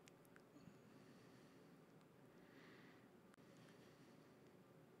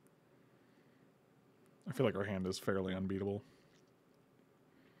 I feel like our hand is fairly unbeatable.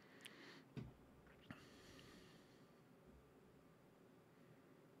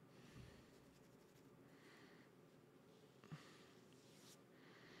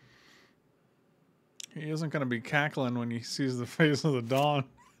 He isn't going to be cackling when he sees the face of the dawn.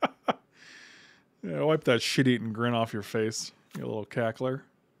 Yeah, wipe that shit-eating grin off your face, you little cackler.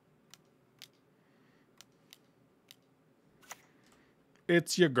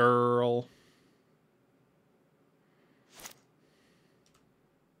 It's your girl.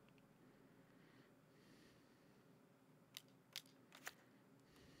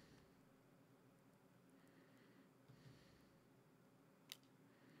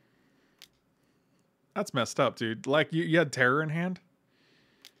 That's messed up, dude. Like, you had Terror in hand?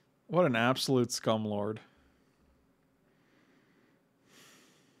 What an absolute scumlord.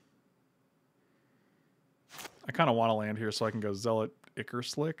 I kind of want to land here so I can go Zealot Icar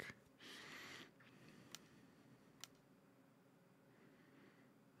Slick.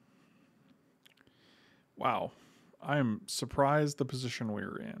 Wow. I'm surprised the position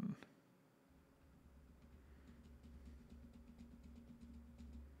we're in.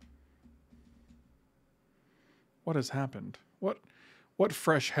 What has happened? What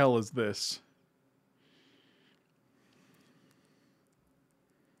fresh hell is this?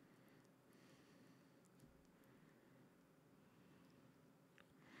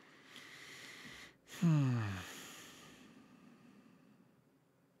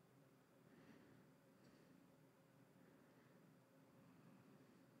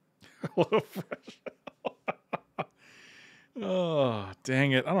 Hello, fresh. Oh,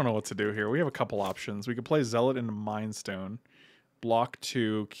 dang it. I don't know what to do here. We have a couple options. We could play Zealot into Mindstone. Block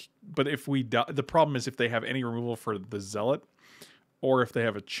 2. But if we die, the problem is if they have any removal for the Zealot, or if they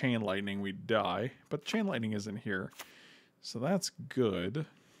have a Chain Lightning, we die. But Chain Lightning isn't here. So that's good.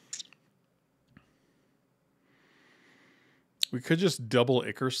 We could just double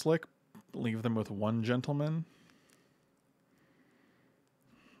Icar Slick, leave them with one Gentleman.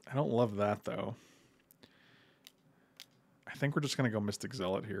 I don't love that, though. I think we're just going to go Mystic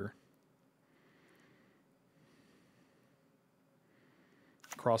Zealot here.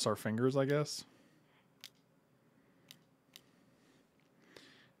 Cross our fingers, I guess.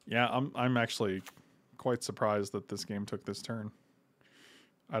 Yeah, I'm actually quite surprised that this game took this turn.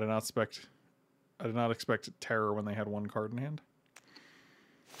 I did not expect terror when they had one card in hand.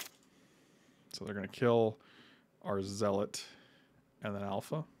 So they're going to kill our Zealot and then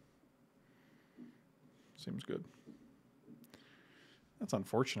Alpha. Seems good. That's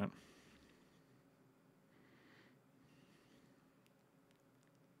unfortunate.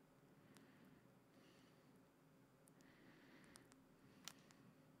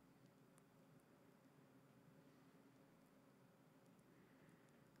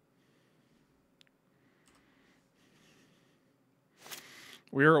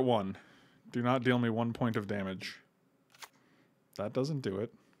 We are at 1. Do not deal me 1 point of damage. That doesn't do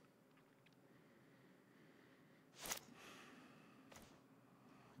it.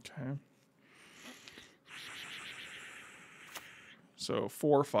 Okay. So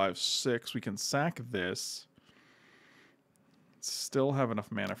 4, 5, 6. We can sack this. Still have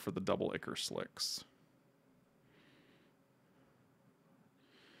enough mana for the double Icar Slicks.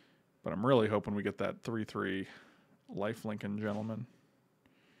 But I'm really hoping we get that 3/3 Life Lincoln Gentleman.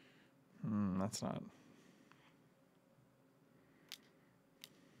 That's not.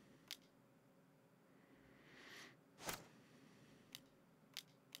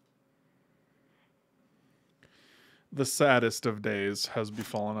 The saddest of days has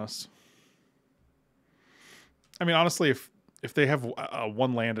befallen us. I mean, honestly, if they have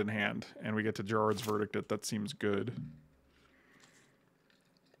one land in hand and we get to Gerard's Verdict, that seems good.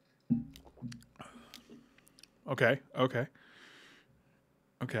 Okay.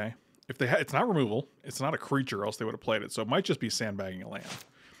 If they it's not removal, it's not a creature, else they would have played it. So it might just be sandbagging a land,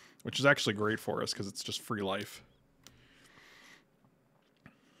 which is actually great for us because it's just free life.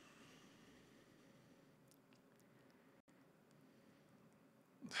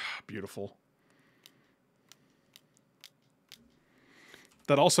 Beautiful.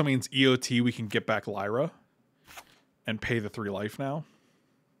 That also means EOT, we can get back Lyra and pay the 3 life now.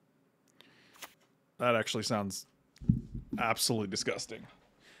 That actually sounds absolutely disgusting.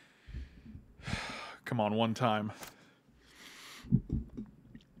 Come on, one time.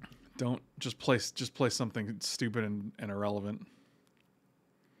 Don't just play something stupid and irrelevant.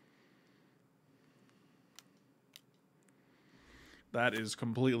 That is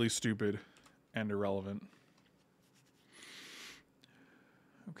completely stupid and irrelevant.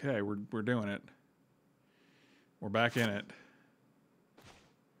 Okay, we're doing it. We're back in it.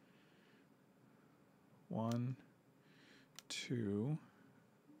 1, 2.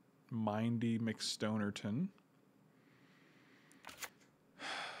 Mindy McStonerton.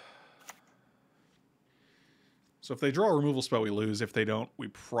 So if they draw a removal spell, we lose. If they don't, we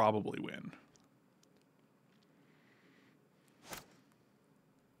probably win.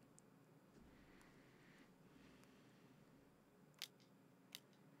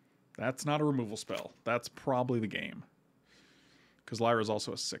 That's not a removal spell. That's probably the game. Because Lyra is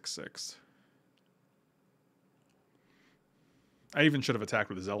also a 6/6. I even should have attacked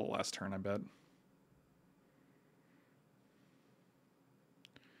with a Zealot last turn, I bet.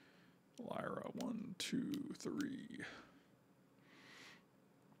 Lyra, 1, 2, 3.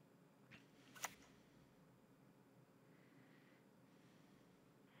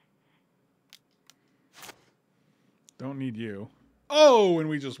 Don't need you. Oh, and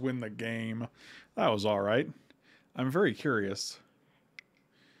we just win the game. That was all right. I'm very curious.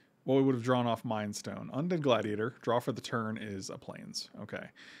 Well, we would have drawn off Mind Stone. Undead Gladiator. Draw for the turn is a Plains. Okay.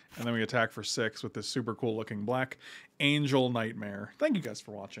 And then we attack for 6 with this super cool looking black Angel Nightmare. Thank you guys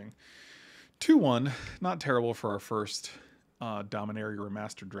for watching. 2-1. Not terrible for our first Dominaria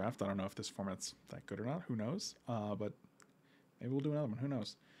Remastered draft. I don't know if this format's that good or not. Who knows? But maybe we'll do another one. Who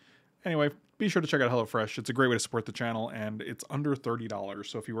knows? Anyway, be sure to check out HelloFresh. It's a great way to support the channel, and it's under $30.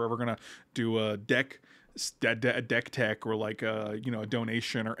 So if you were ever going to do a deck tech or like a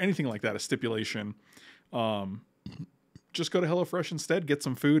donation or anything like that, a stipulation, just go to HelloFresh instead, get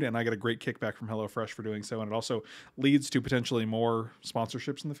some food, and I get a great kickback from HelloFresh for doing so, and it also leads to potentially more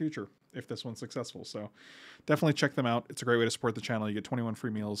sponsorships in the future if this one's successful. So definitely check them out. It's a great way to support the channel. You get 21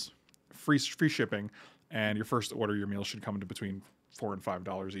 free meals, free shipping, and your first order, your meal should come into between $4 and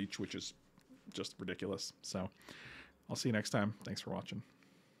 $5 each, which is just ridiculous. So I'll see you next time. Thanks for watching.